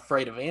probably not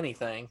afraid of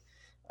anything,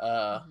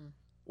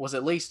 was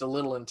at least a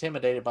little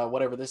intimidated by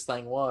whatever this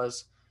thing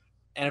was.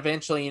 And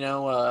eventually,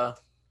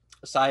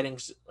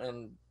 sightings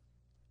and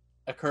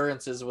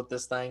occurrences with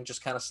this thing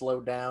just kind of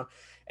slowed down.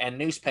 And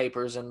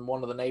newspapers in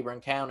one of the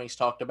neighboring counties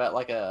talked about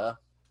like a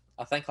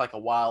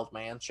wild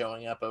man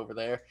showing up over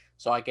there.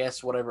 So I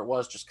guess whatever it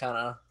was just kind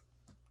of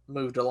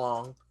moved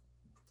along.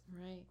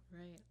 Right,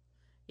 right.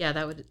 Yeah,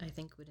 that would, I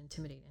think, would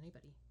intimidate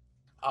anybody.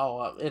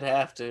 Oh, it'd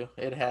have to.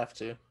 It'd have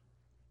to.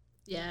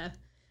 Yeah.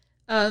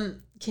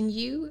 Can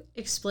you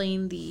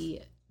explain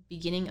the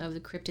beginning of the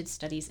Cryptid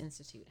Studies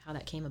Institute, how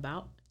that came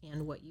about,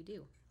 and what you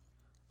do?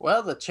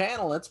 Well, the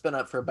channel, it's been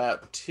up for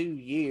about 2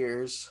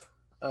 years.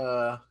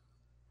 Uh,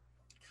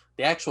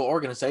 the actual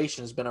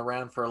organization has been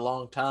around for a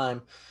long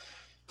time.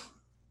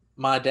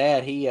 My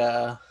dad, he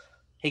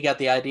got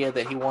the idea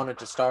that he wanted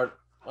to start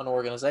an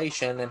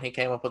organization, and he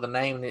came up with a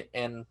name.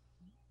 And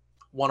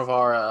one of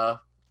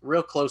our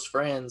real close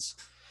friends,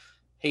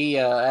 he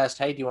asked,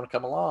 "Hey, do you want to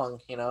come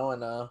along? And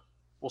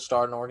we'll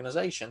start an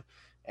organization."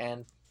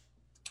 And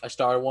I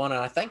started one,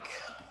 and I think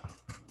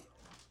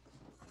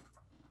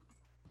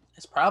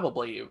it's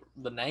probably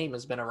the name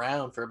has been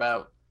around for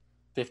about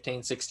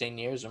 15, 16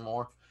 years or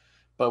more.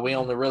 But we Mm-hmm.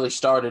 only really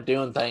started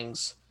doing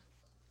things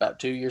about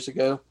 2 years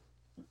ago.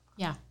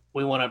 Yeah.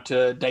 We went up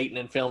to Dayton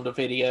and filmed a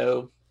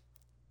video,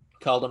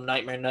 called them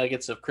Nightmare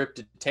Nuggets of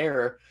Cryptid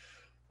Terror,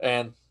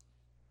 and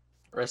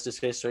rest is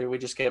history. We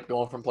just kept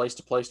going from place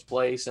to place to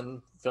place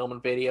and filming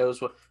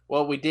videos.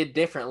 What we did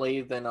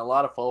differently than a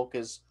lot of folk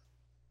is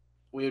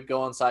we would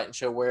go on site and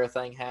show where a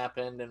thing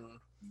happened and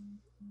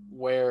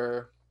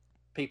where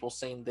people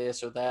seen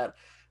this or that.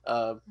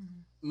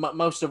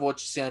 Most of what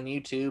you see on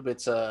YouTube,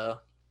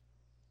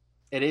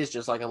 it is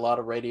just like a lot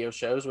of radio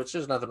shows, which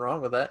there's nothing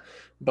wrong with that.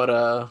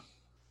 But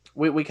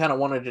we kind of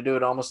wanted to do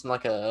it almost in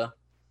like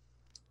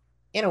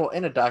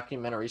in a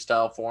documentary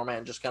style format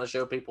and just kind of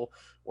show people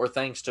where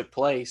things took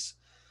place.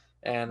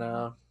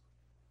 And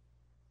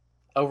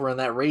over in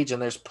that region,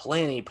 there's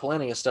plenty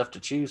of stuff to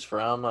choose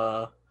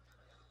from.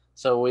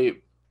 So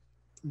we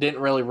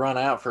didn't really run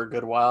out for a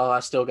good while.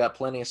 I still got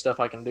plenty of stuff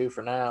I can do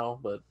for now,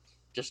 but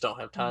just don't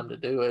have time to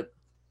Mm-hmm. do it.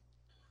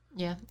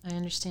 Yeah, I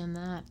understand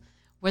that.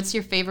 What's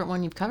your favorite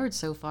one you've covered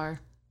so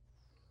far?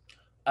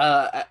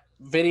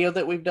 Video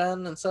that we've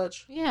done and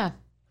such. Yeah.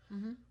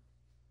 Mm-hmm.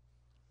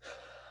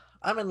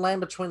 I'm in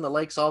Land Between the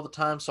Lakes all the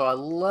time, so I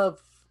love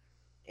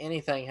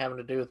anything having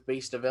to do with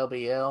Beast of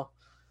LBL.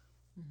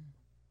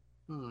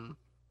 Hmm.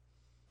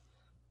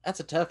 That's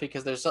a toughie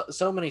because there's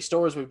so many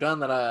stories we've done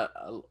that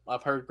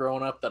I've heard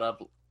growing up that I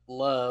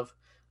love.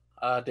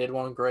 I did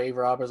one Grave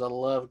Robbers. I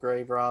love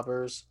Grave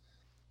Robbers.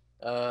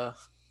 Uh,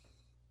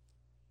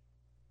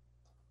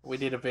 we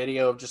did a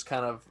video of just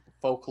kind of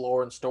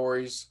folklore and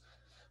stories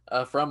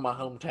from my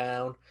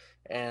hometown,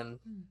 and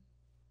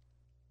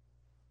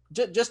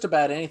just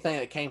about anything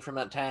that came from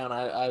that town,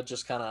 I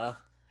just kind of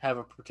have a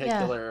Yeah.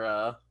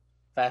 particular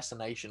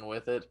fascination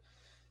with it.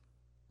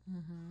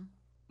 Mm-hmm.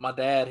 My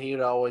dad, he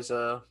would always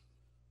I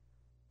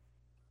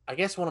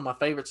guess one of my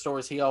favorite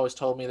stories he always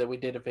told me that we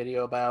did a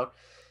video about,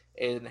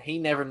 and he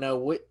never know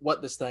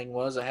what this thing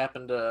was. It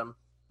happened to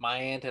my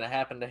aunt, and it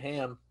happened to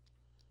him.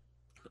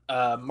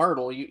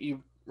 Myrtle,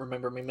 you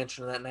remember me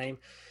mentioning that name?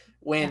 Yeah.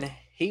 When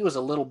he was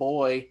a little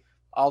boy,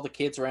 all the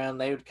kids around,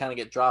 they would kind of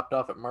get dropped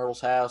off at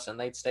Myrtle's house, and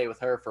they'd stay with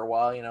her for a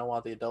while,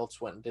 while the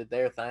adults went and did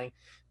their thing.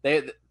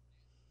 They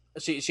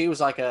she was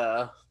like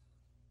a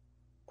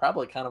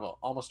probably kind of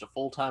almost a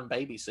full-time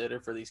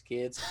babysitter for these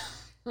kids,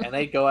 and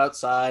they'd go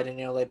outside and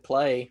they'd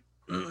play.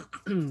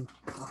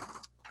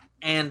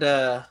 And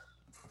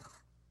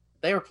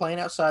they were playing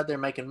outside there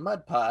making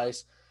mud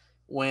pies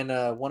when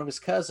one of his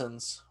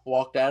cousins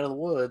walked out of the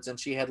woods, and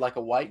she had like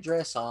a white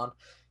dress on,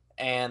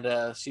 and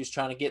she was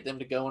trying to get them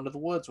to go into the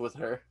woods with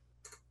her.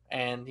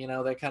 And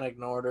they kind of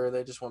ignored her.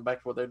 They just went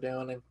back to what they're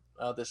doing,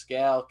 and this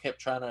gal kept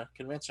trying to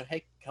convince her,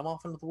 "Hey, come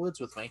off into the woods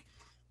with me."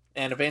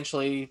 And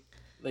eventually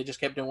they just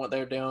kept doing what they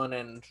were doing,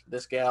 and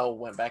this gal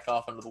went back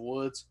off into the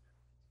woods.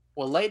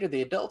 Well, later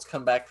the adults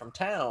come back from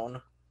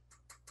town,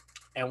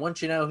 and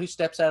once you know who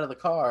steps out of the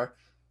car,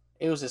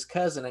 it was his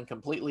cousin in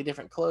completely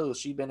different clothes.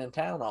 She'd been in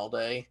town all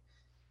day.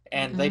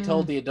 And they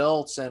told Mm-mm. the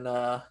adults, and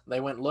they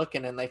went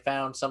looking, and they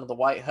found some of the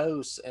white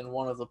hose in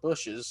one of the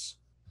bushes.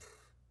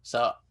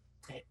 So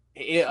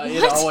it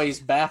What? always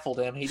baffled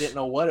him. He didn't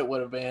know what it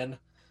would have been.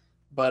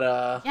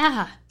 But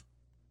Yeah.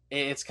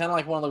 it's kind of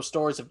like one of those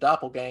stories of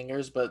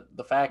doppelgangers. But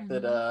the fact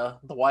that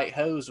Mm-hmm. the white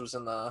hose was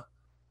in Right.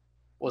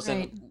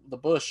 the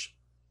bush,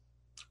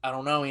 I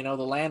don't know.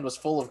 The land was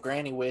full of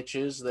granny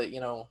witches that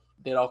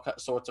did all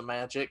sorts of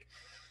magic.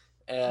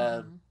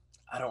 Uh, Mm-hmm.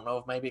 I don't know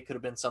if maybe it could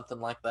have been something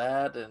like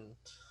that, and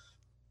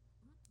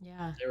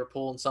Yeah. they were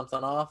pulling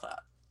something off. I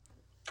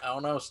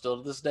don't know. Still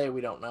to this day, we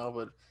don't know.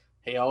 But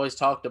he always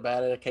talked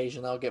about it.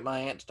 Occasionally, I'll get my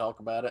aunt to talk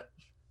about it.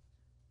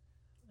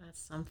 That's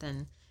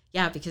something.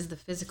 Yeah, because the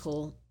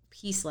physical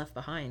piece left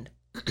behind.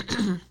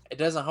 It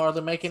doesn't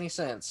hardly make any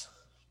sense.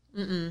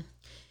 Mm-mm.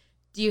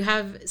 Do you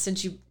have,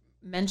 since you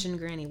mentioned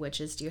granny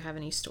witches, do you have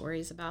any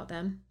stories about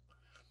them?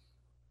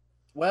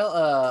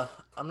 Well,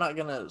 I'm not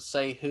gonna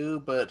say who,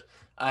 but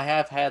I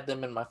have had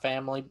them in my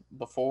family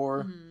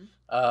before.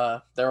 Mm-hmm.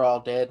 They're all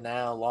dead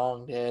now,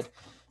 long dead.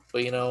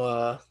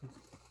 But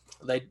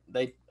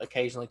they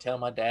occasionally tell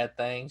my dad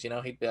things.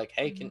 He'd be like,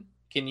 "Hey,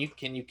 Mm-hmm.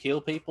 can you kill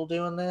people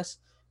doing this?"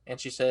 And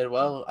she said,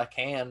 "Well, I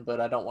can,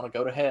 but I don't want to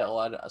go to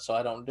hell, so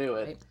I don't do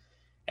it." Right.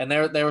 And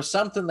there was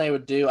something they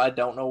would do. I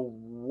don't know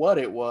what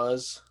it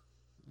was,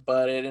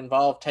 but it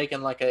involved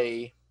taking like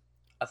I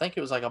think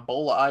it was like a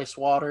bowl of ice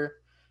water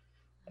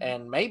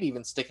and maybe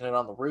even sticking it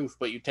on the roof.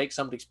 But you take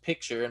somebody's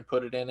picture and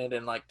put it in it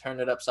and like turn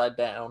it upside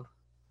down.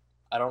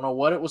 I don't know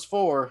what it was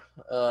for.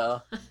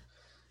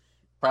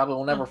 Probably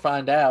will Huh. never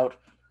find out.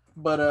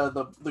 But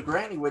the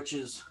granny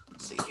witches,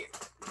 let's see here,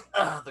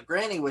 the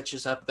granny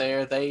witches up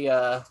there, they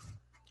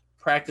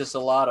practice a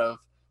lot of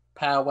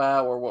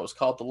powwow, or what was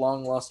called the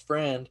long lost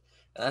friend,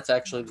 and that's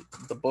actually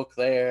the book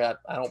there.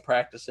 I don't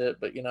practice it,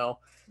 but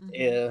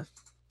it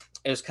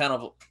was kind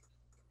of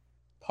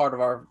part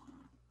of our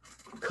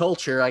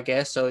culture, I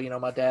guess. So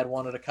my dad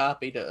wanted a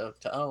copy to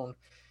own,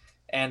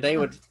 and they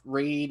would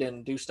read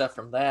and do stuff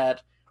from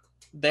that.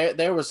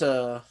 There was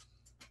I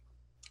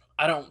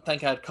don't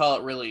think I'd call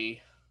it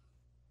really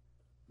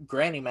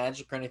granny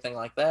magic or anything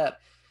like that,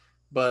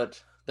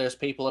 but there's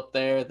people up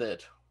there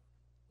that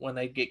when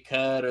they get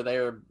cut or they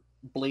were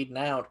bleeding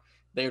out,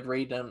 they would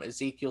read them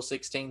Ezekiel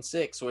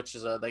 16:6, which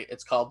is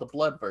it's called the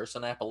blood verse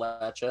in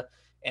Appalachia,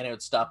 and it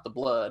would stop the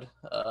blood.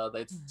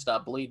 They'd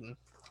stop bleeding.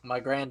 My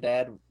great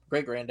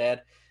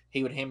granddad,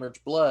 he would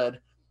hemorrhage blood,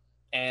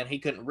 and he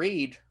couldn't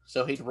read,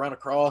 so he'd run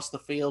across the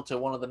field to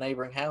one of the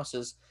neighboring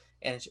houses,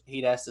 and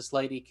he'd ask this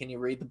lady, "Can you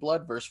read the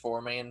blood verse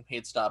for me?" And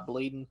he'd stop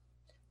bleeding.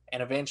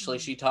 And eventually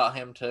she taught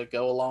him to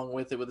go along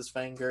with it with his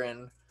finger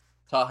and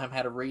taught him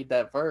how to read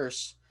that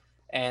verse.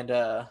 And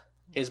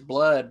his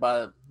blood,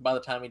 by the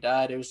time he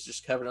died, it was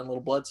just covered in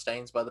little blood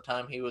stains by the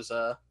time he would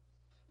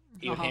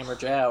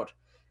hemorrhage out.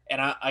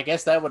 And I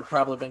guess that would have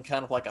probably been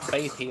kind of like a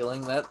faith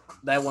healing that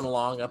went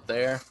along up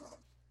there.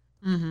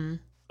 Mm-hmm.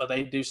 But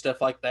they do stuff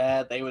like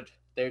that.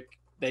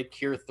 They'd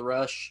cure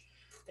thrush.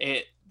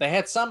 They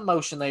had some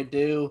motion they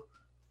do.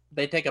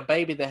 They take a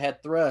baby that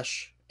had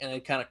thrush and they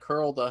kind of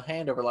curl the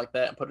hand over like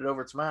that and put it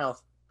over its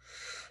mouth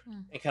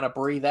and kind of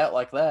breathe out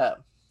like that.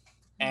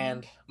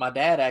 And my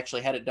dad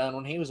actually had it done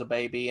when he was a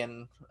baby,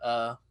 and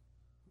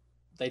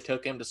they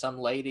took him to some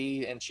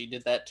lady and she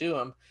did that to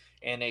him,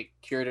 and it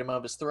cured him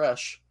of his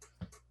thrush.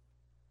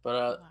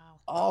 But Wow.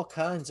 all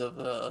kinds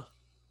of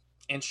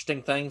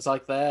interesting things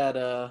like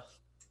that.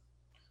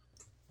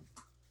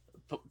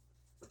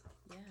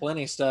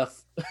 Plenty of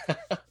stuff.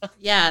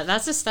 Yeah,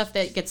 that's the stuff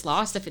that gets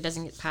lost if it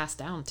doesn't get passed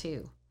down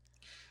too.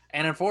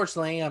 And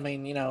unfortunately, I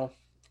mean,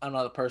 I'm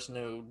not a person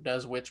who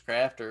does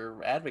witchcraft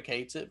or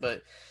advocates it,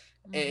 but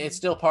it's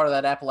still part of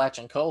that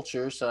Appalachian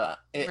culture. So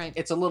Right.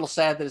 it's a little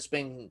sad that it's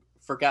being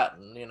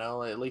forgotten,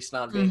 at least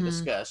not being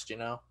discussed,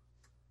 Yeah,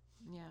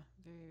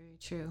 very, very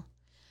true.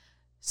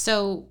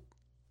 So,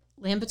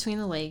 Land Between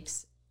the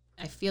Lakes,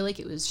 I feel like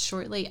it was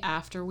shortly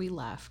after we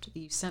left that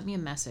you sent me a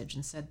message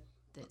and said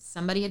that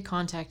somebody had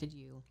contacted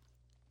you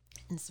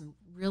and some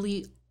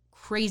really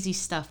crazy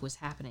stuff was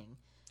happening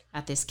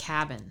at this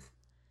cabin.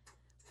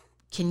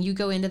 Can you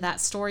go into that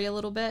story a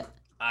little bit?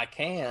 I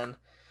can.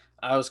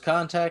 I was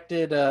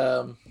contacted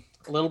a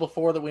little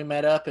before that we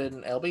met up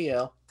in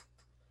LBL,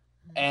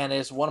 and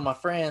it's one of my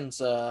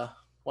friends, one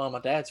of my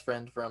dad's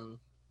friends from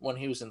when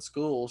he was in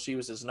school. She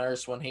was his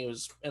nurse when he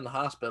was in the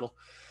hospital,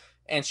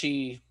 and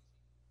she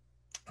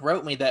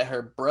wrote me that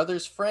her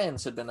brother's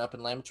friends had been up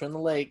in Land Between the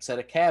Lakes at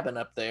a cabin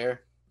up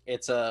there.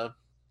 It's a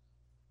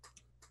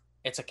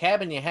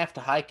cabin you have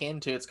to hike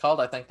into. It's called,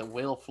 I think, the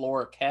Will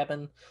Flora Cabin,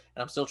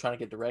 and I'm still trying to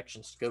get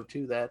directions to go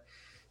to that.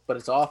 But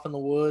it's off in the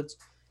woods.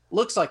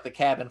 Looks like the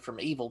cabin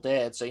from Evil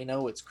Dead, so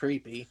it's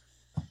creepy.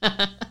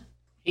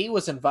 He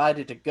was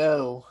invited to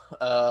go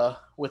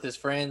with his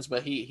friends,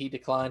 but he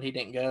declined. He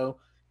didn't go,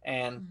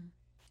 and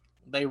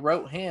they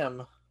wrote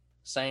him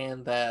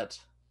saying that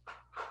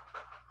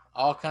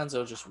all kinds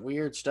of just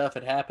weird stuff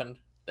had happened.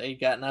 They'd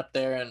gotten up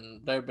there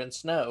and there'd been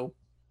snow.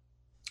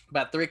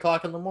 About 3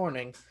 o'clock in the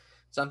morning,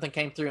 something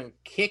came through and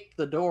kicked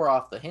the door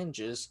off the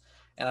hinges.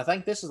 And I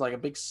think this is like a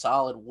big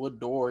solid wood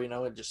door,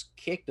 it just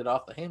kicked it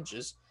off the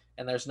hinges.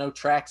 And there's no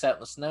tracks out in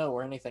the snow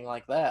or anything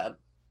like that,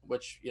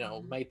 which,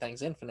 made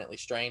things infinitely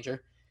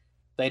stranger.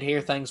 They'd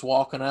hear things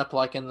walking up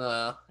like in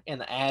the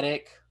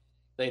attic.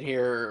 They'd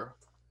hear,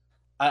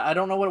 I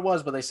don't know what it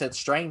was, but they said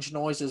strange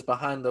noises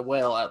behind the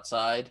well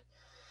outside.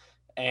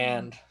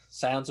 And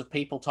sounds of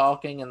people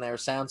talking, and there are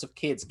sounds of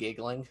kids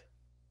giggling.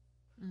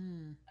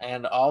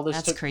 And all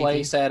this took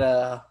place at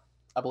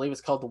I believe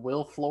it's called the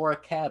Will Flora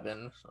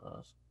Cabin.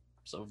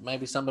 So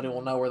maybe somebody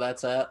will know where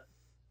that's at.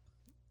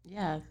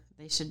 Yeah,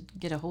 they should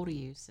get a hold of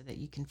you so that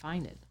you can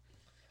find it.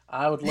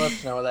 I would love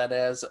to know where that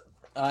is.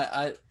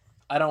 I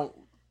don't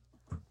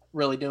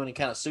really do any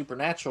kind of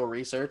supernatural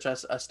research.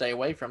 I stay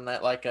away from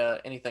that, like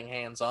anything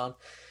hands-on.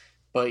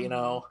 But,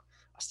 I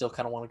still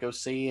kind of want to go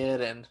see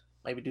it and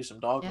maybe do some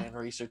Dogman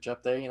research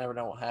up there. You never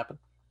know what happened.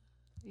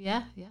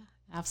 Yeah,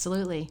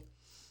 absolutely.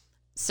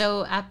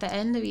 So at the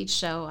end of each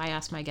show, I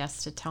ask my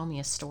guests to tell me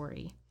a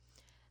story.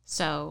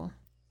 So,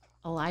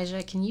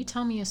 Elijah, can you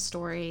tell me a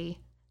story,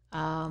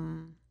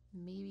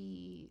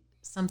 maybe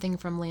something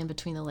from Land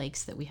Between the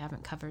Lakes that we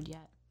haven't covered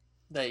yet?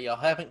 That y'all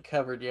haven't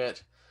covered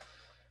yet?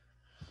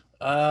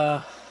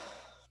 Well,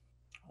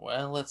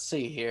 let's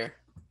see here.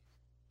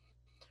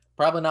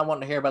 Probably not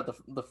wanting to hear about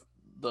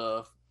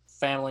the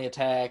family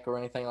attack or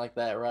anything like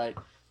that, right?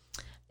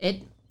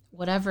 It,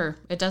 whatever.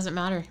 It doesn't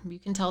matter. You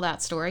can tell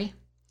that story.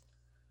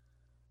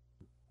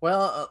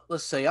 Well,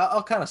 let's see.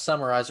 I'll kind of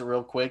summarize it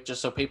real quick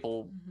just so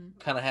people Mm-hmm.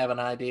 kind of have an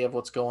idea of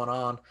what's going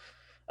on.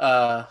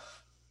 Uh,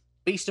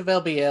 Beast of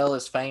LBL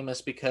is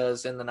famous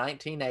because in the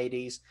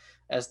 1980s,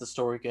 as the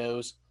story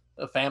goes,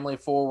 a family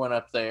of four went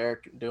up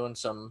there doing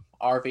some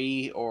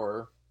RV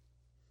or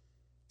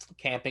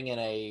camping in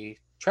a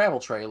travel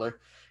trailer,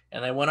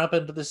 and they went up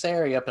into this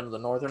area, up into the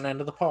northern end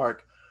of the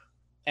park.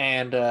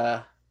 And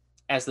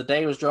as the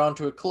day was drawn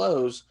to a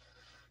close,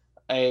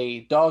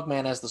 a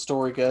dogman, as the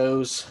story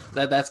goes,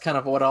 that's kind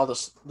of what all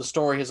the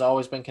story has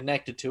always been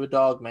connected to. A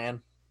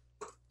dogman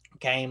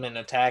came and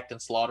attacked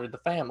and slaughtered the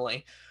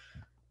family,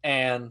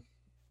 and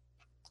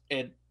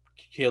it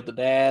killed the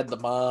dad, the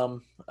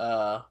mom,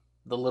 the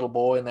little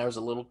boy, and there was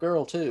a little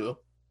girl too.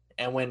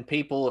 And when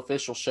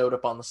officials showed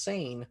up on the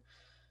scene,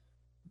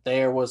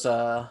 there was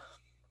a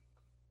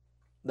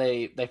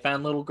they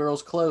found little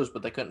girl's clothes,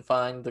 but they couldn't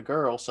find the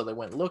girl, so they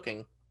went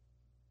looking.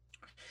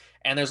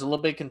 And there's a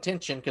little bit of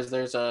contention because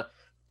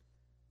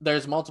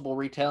there's multiple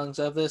retellings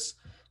of this,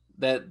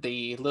 that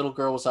the little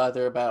girl was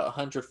either about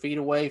 100 feet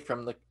away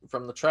from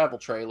the travel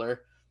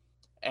trailer,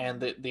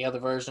 and the other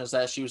version is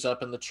that she was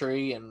up in the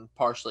tree and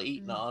partially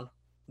eaten on.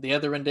 The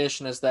other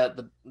rendition is that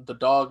the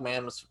dog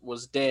man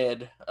was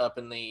dead up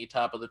in the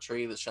top of the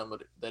tree, that shown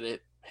that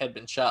it had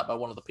been shot by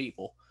one of the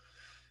people.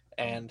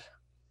 And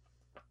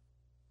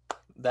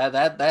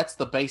that's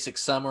the basic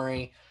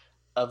summary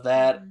of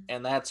that.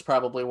 And that's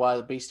probably why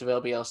the Beast of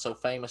LBL is so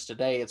famous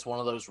today. It's one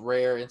of those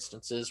rare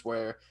instances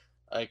where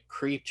a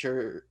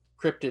cryptid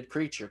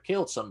creature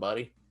killed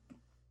somebody.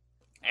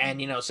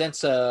 And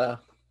since the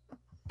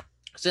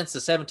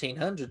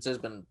 1700s, there's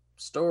been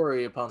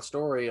story upon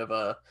story of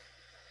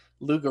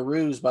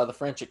loups-garous by the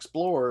French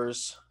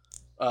explorers,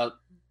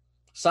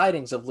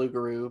 sightings of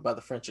loups-garous by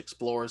the French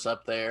explorers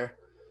up there,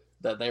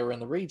 that they were in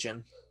the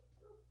region.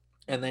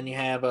 And then you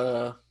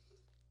have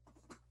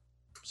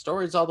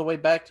stories all the way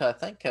back to, I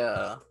think,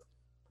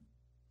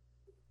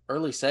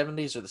 early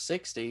 70s or the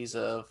 60s,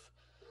 of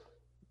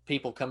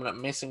people coming up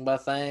missing by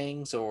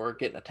things or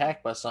getting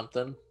attacked by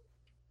something.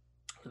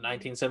 In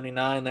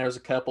 1979, there was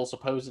a couple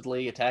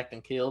supposedly attacked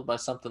and killed by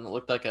something that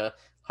looked like a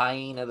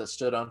hyena that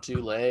stood on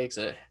two legs.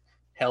 It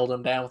held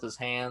him down with his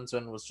hands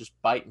and was just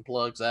biting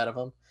plugs out of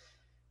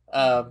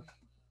him.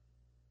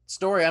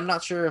 Story, I'm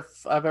not sure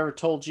if I've ever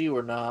told you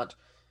or not.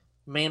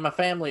 Me and my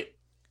family,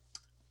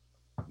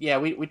 yeah,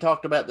 we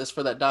talked about this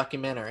for that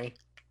documentary.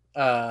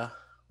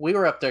 We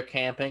were up there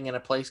camping in a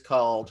place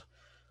called,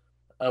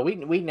 we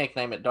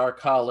nickname it Dark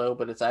Hollow,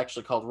 but it's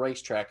actually called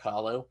Racetrack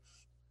Hollow.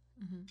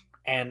 Mm-hmm.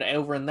 And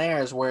over in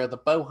there is where the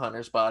bow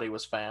hunter's body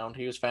was found.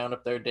 He was found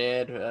up there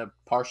dead,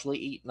 partially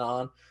eaten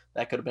on.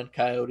 That could have been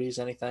coyotes,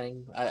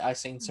 anything. I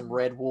seen some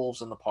red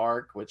wolves in the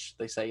park, which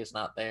they say is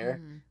not there.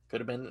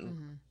 Could have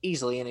been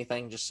easily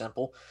anything, just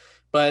simple.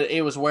 But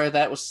it was where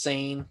that was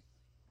seen.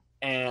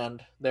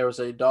 And there was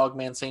a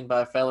dogman seen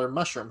by a feller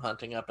mushroom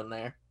hunting up in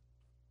there.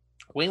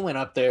 We went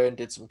up there and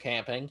did some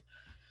camping.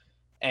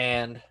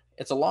 And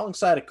it's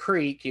alongside a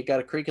creek. You got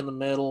a creek in the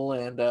middle,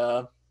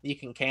 and you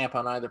can camp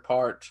on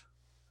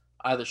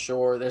either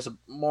shore. There's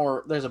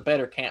a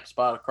better camp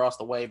spot across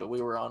the way, but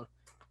we were on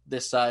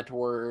this side to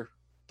where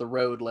the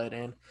road led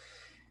in.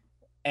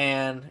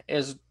 And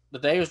as the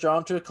day was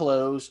drawn to a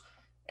close,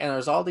 and there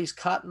was all these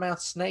cottonmouth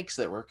snakes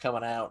that were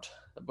coming out.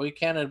 We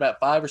counted about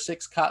 5 or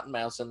 6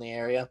 cottonmouths in the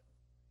area.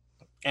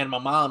 And my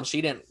mom,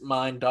 she didn't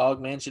mind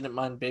Dogman, she didn't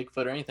mind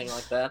Bigfoot or anything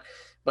like that,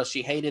 but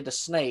she hated a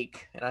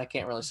snake, and I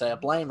can't really say I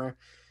blame her.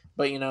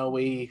 But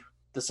we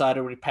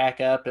decided we'd pack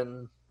up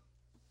and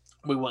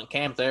we wouldn't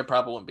camp there,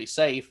 probably wouldn't be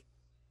safe.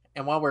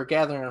 And while we were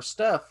gathering our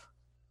stuff,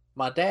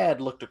 my dad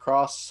looked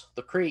across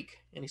the creek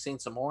and he seen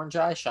some orange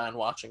eye shine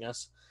watching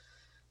us.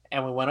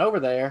 And we went over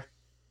there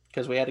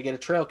because we had to get a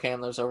trail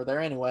cam that was over there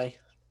anyway.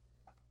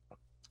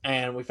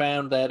 And we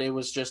found that it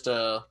was just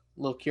a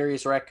little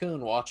curious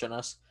raccoon watching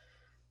us.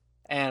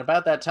 And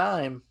about that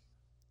time,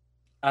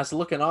 I was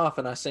looking off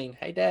and I seen,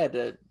 hey, Dad,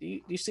 do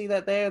you see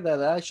that there,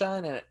 that eye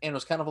shine? And it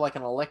was kind of like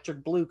an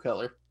electric blue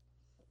color.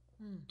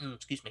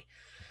 Excuse me.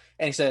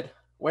 And he said,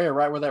 where?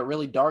 Right where that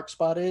really dark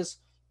spot is?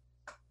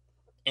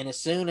 And as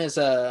soon as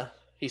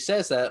he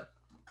says that,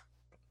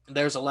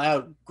 there's a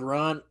loud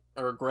grunt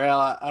or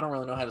growl. I don't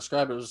really know how to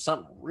describe it. It was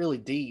something really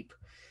deep.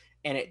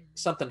 And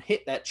something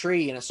hit that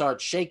tree and it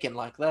started shaking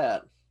like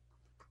that.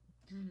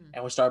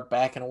 And we started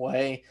backing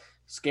away.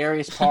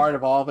 Scariest part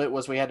of all of it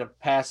was we had to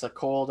pass a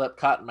coiled up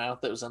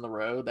cottonmouth that was in the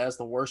road. That was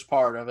the worst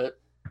part of it.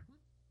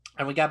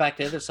 And we got back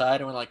to the other side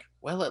and we're like,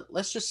 well,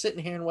 let's just sit in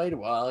here and wait a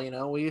while.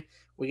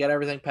 We got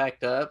everything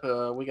packed up.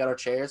 We got our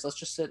chairs. Let's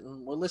just sit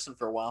and we'll listen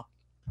for a while.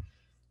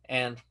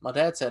 And my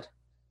dad said,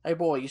 hey,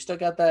 boy, you still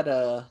got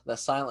that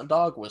silent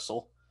dog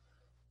whistle?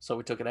 So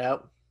we took it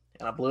out,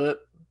 and I blew it,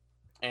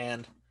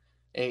 and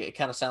it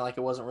kind of sounded like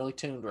it wasn't really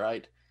tuned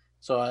right.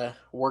 So I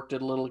worked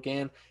it a little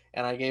again,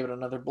 and I gave it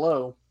another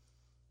blow,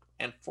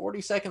 And 40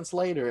 seconds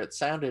later, it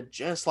sounded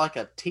just like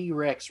a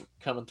T-Rex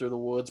coming through the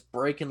woods,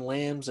 breaking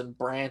limbs and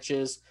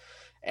branches.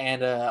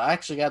 And I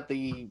actually got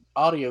the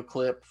audio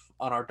clip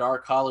on our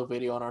Dark Hollow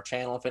video on our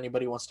channel if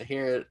anybody wants to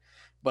hear it.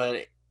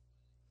 But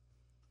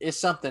it's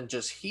something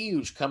just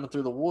huge coming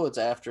through the woods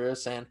after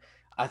us. And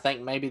I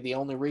think maybe the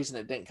only reason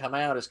it didn't come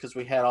out is because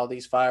we had all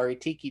these fiery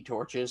tiki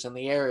torches and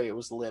the area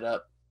was lit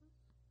up.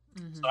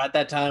 So at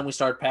that time, we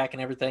started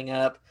packing everything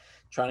up,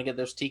 trying to get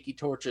those tiki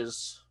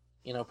torches,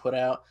 put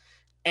out.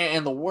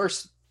 And the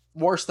worst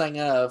thing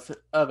of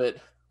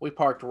it, we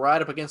parked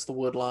right up against the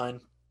wood line,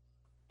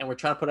 and we're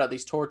trying to put out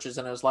these torches,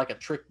 and it was like a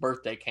trick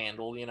birthday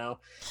candle.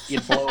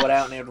 You'd blow it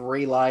out and it would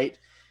relight.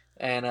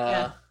 And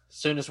as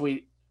soon as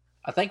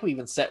I think we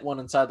even set one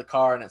inside the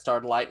car, and it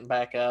started lighting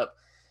back up.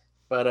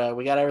 But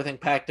we got everything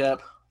packed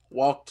up,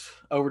 walked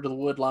over to the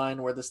wood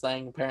line where this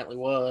thing apparently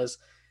was,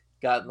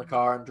 got in the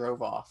car and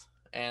drove off.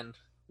 And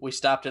we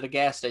stopped at a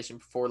gas station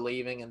before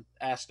leaving and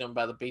asked them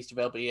about the Beast of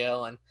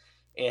LBL, and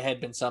it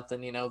had been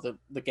something,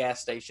 the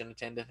gas station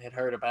attendant had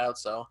heard about.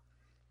 So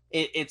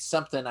it's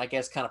something, I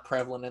guess, kind of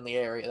prevalent in the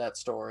area, that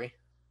story.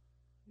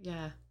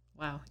 Yeah.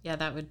 Wow. Yeah,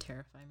 that would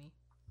terrify me.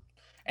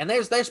 And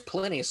there's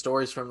plenty of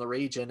stories from the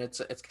region.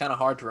 It's kind of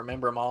hard to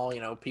remember them all.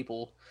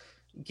 People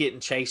getting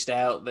chased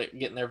out,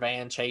 getting their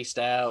van chased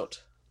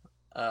out,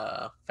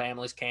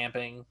 families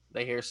camping.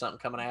 They hear something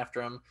coming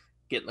after them,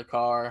 get in the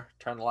car,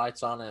 turn the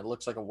lights on, and it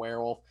looks like a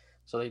werewolf.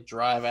 So they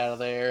drive out of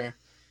there.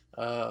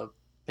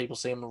 People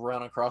see them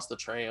run across the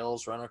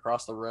trails, run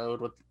across the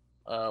road with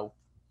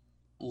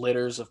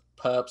litters of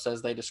pups,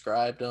 as they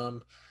described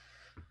them.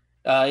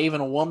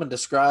 Even a woman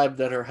described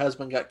that her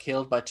husband got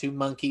killed by 2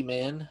 monkey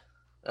men.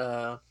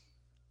 The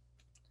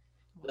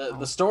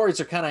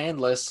stories are kind of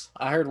endless.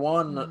 I heard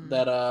one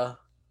that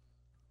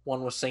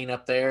one was seen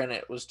up there, and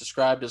it was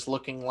described as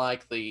looking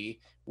like the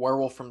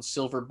werewolf from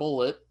Silver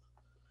Bullet.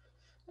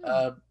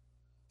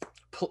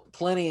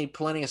 Plenty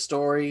of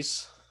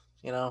stories.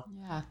 Yeah.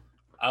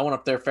 I went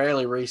up there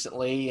fairly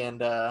recently, and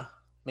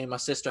me and my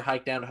sister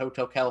hiked down to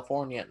Hotel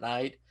California at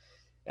night,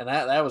 and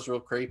that was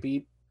real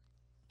creepy.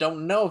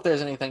 Don't know if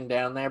there's anything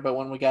down there, but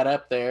when we got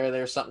up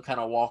there's something kind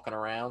of walking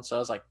around. So I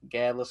was like,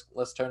 "Gad,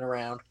 let's turn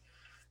around."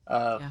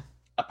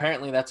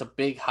 Apparently, that's a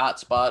big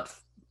hot spot.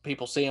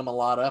 People see them a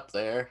lot up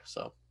there,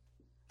 so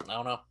I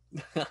don't know.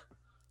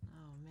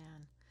 Oh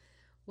man.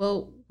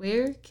 Well,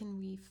 where can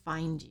we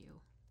find you?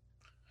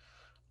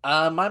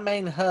 My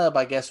main hub,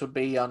 I guess, would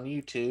be on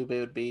YouTube.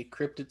 It would be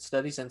Cryptid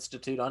Studies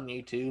Institute on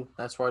YouTube.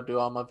 That's where I do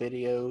all my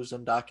videos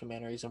and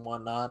documentaries and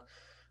whatnot.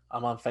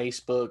 I'm on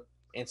Facebook,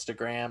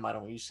 Instagram. I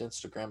don't use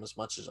Instagram as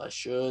much as I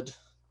should.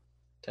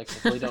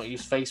 Technically, don't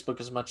use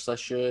Facebook as much as I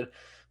should.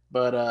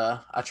 But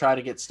I try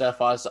to get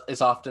stuff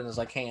as often as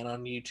I can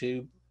on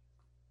YouTube.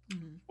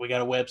 Mm-hmm. We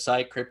got a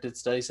website,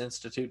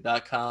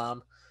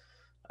 cryptidstudiesinstitute.com.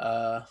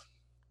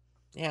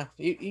 Yeah,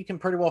 you can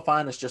pretty well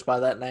find us just by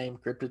that name,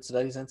 Cryptid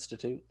Studies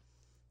Institute.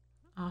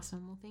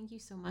 Awesome. Well, thank you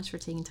so much for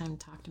taking time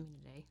to talk to me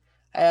today.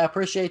 Hey, I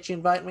appreciate you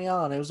inviting me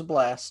on. It was a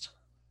blast.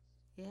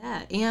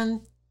 Yeah,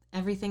 and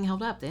everything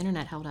held up. The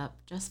internet held up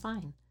just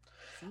fine.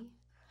 See?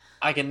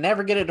 I can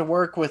never get it to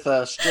work with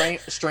a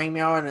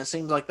StreamYard, and it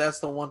seems like that's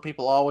the one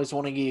people always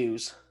want to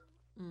use.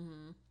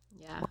 Mm-hmm.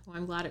 Yeah, well,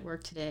 I'm glad it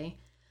worked today.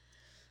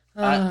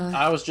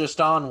 I was just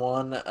on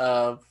one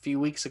a few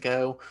weeks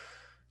ago,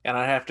 and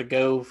I have to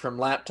go from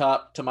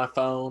laptop to my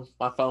phone.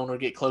 My phone would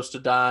get close to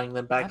dying,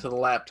 then back to the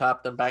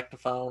laptop, then back to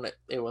phone.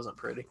 It wasn't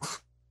pretty.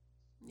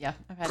 Yeah,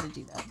 I've had to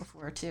do that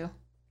before too.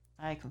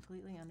 I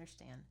completely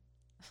understand.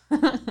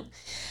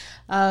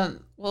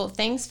 Well,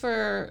 thanks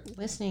for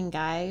listening,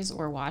 guys,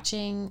 or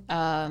watching.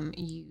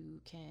 You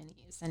can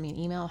send me an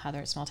email,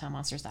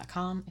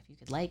 heather@smalltownmonsters.com, if you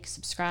could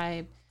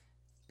subscribe,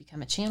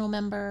 become a channel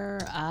member.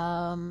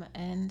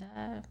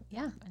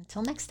 Yeah,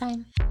 until next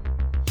time.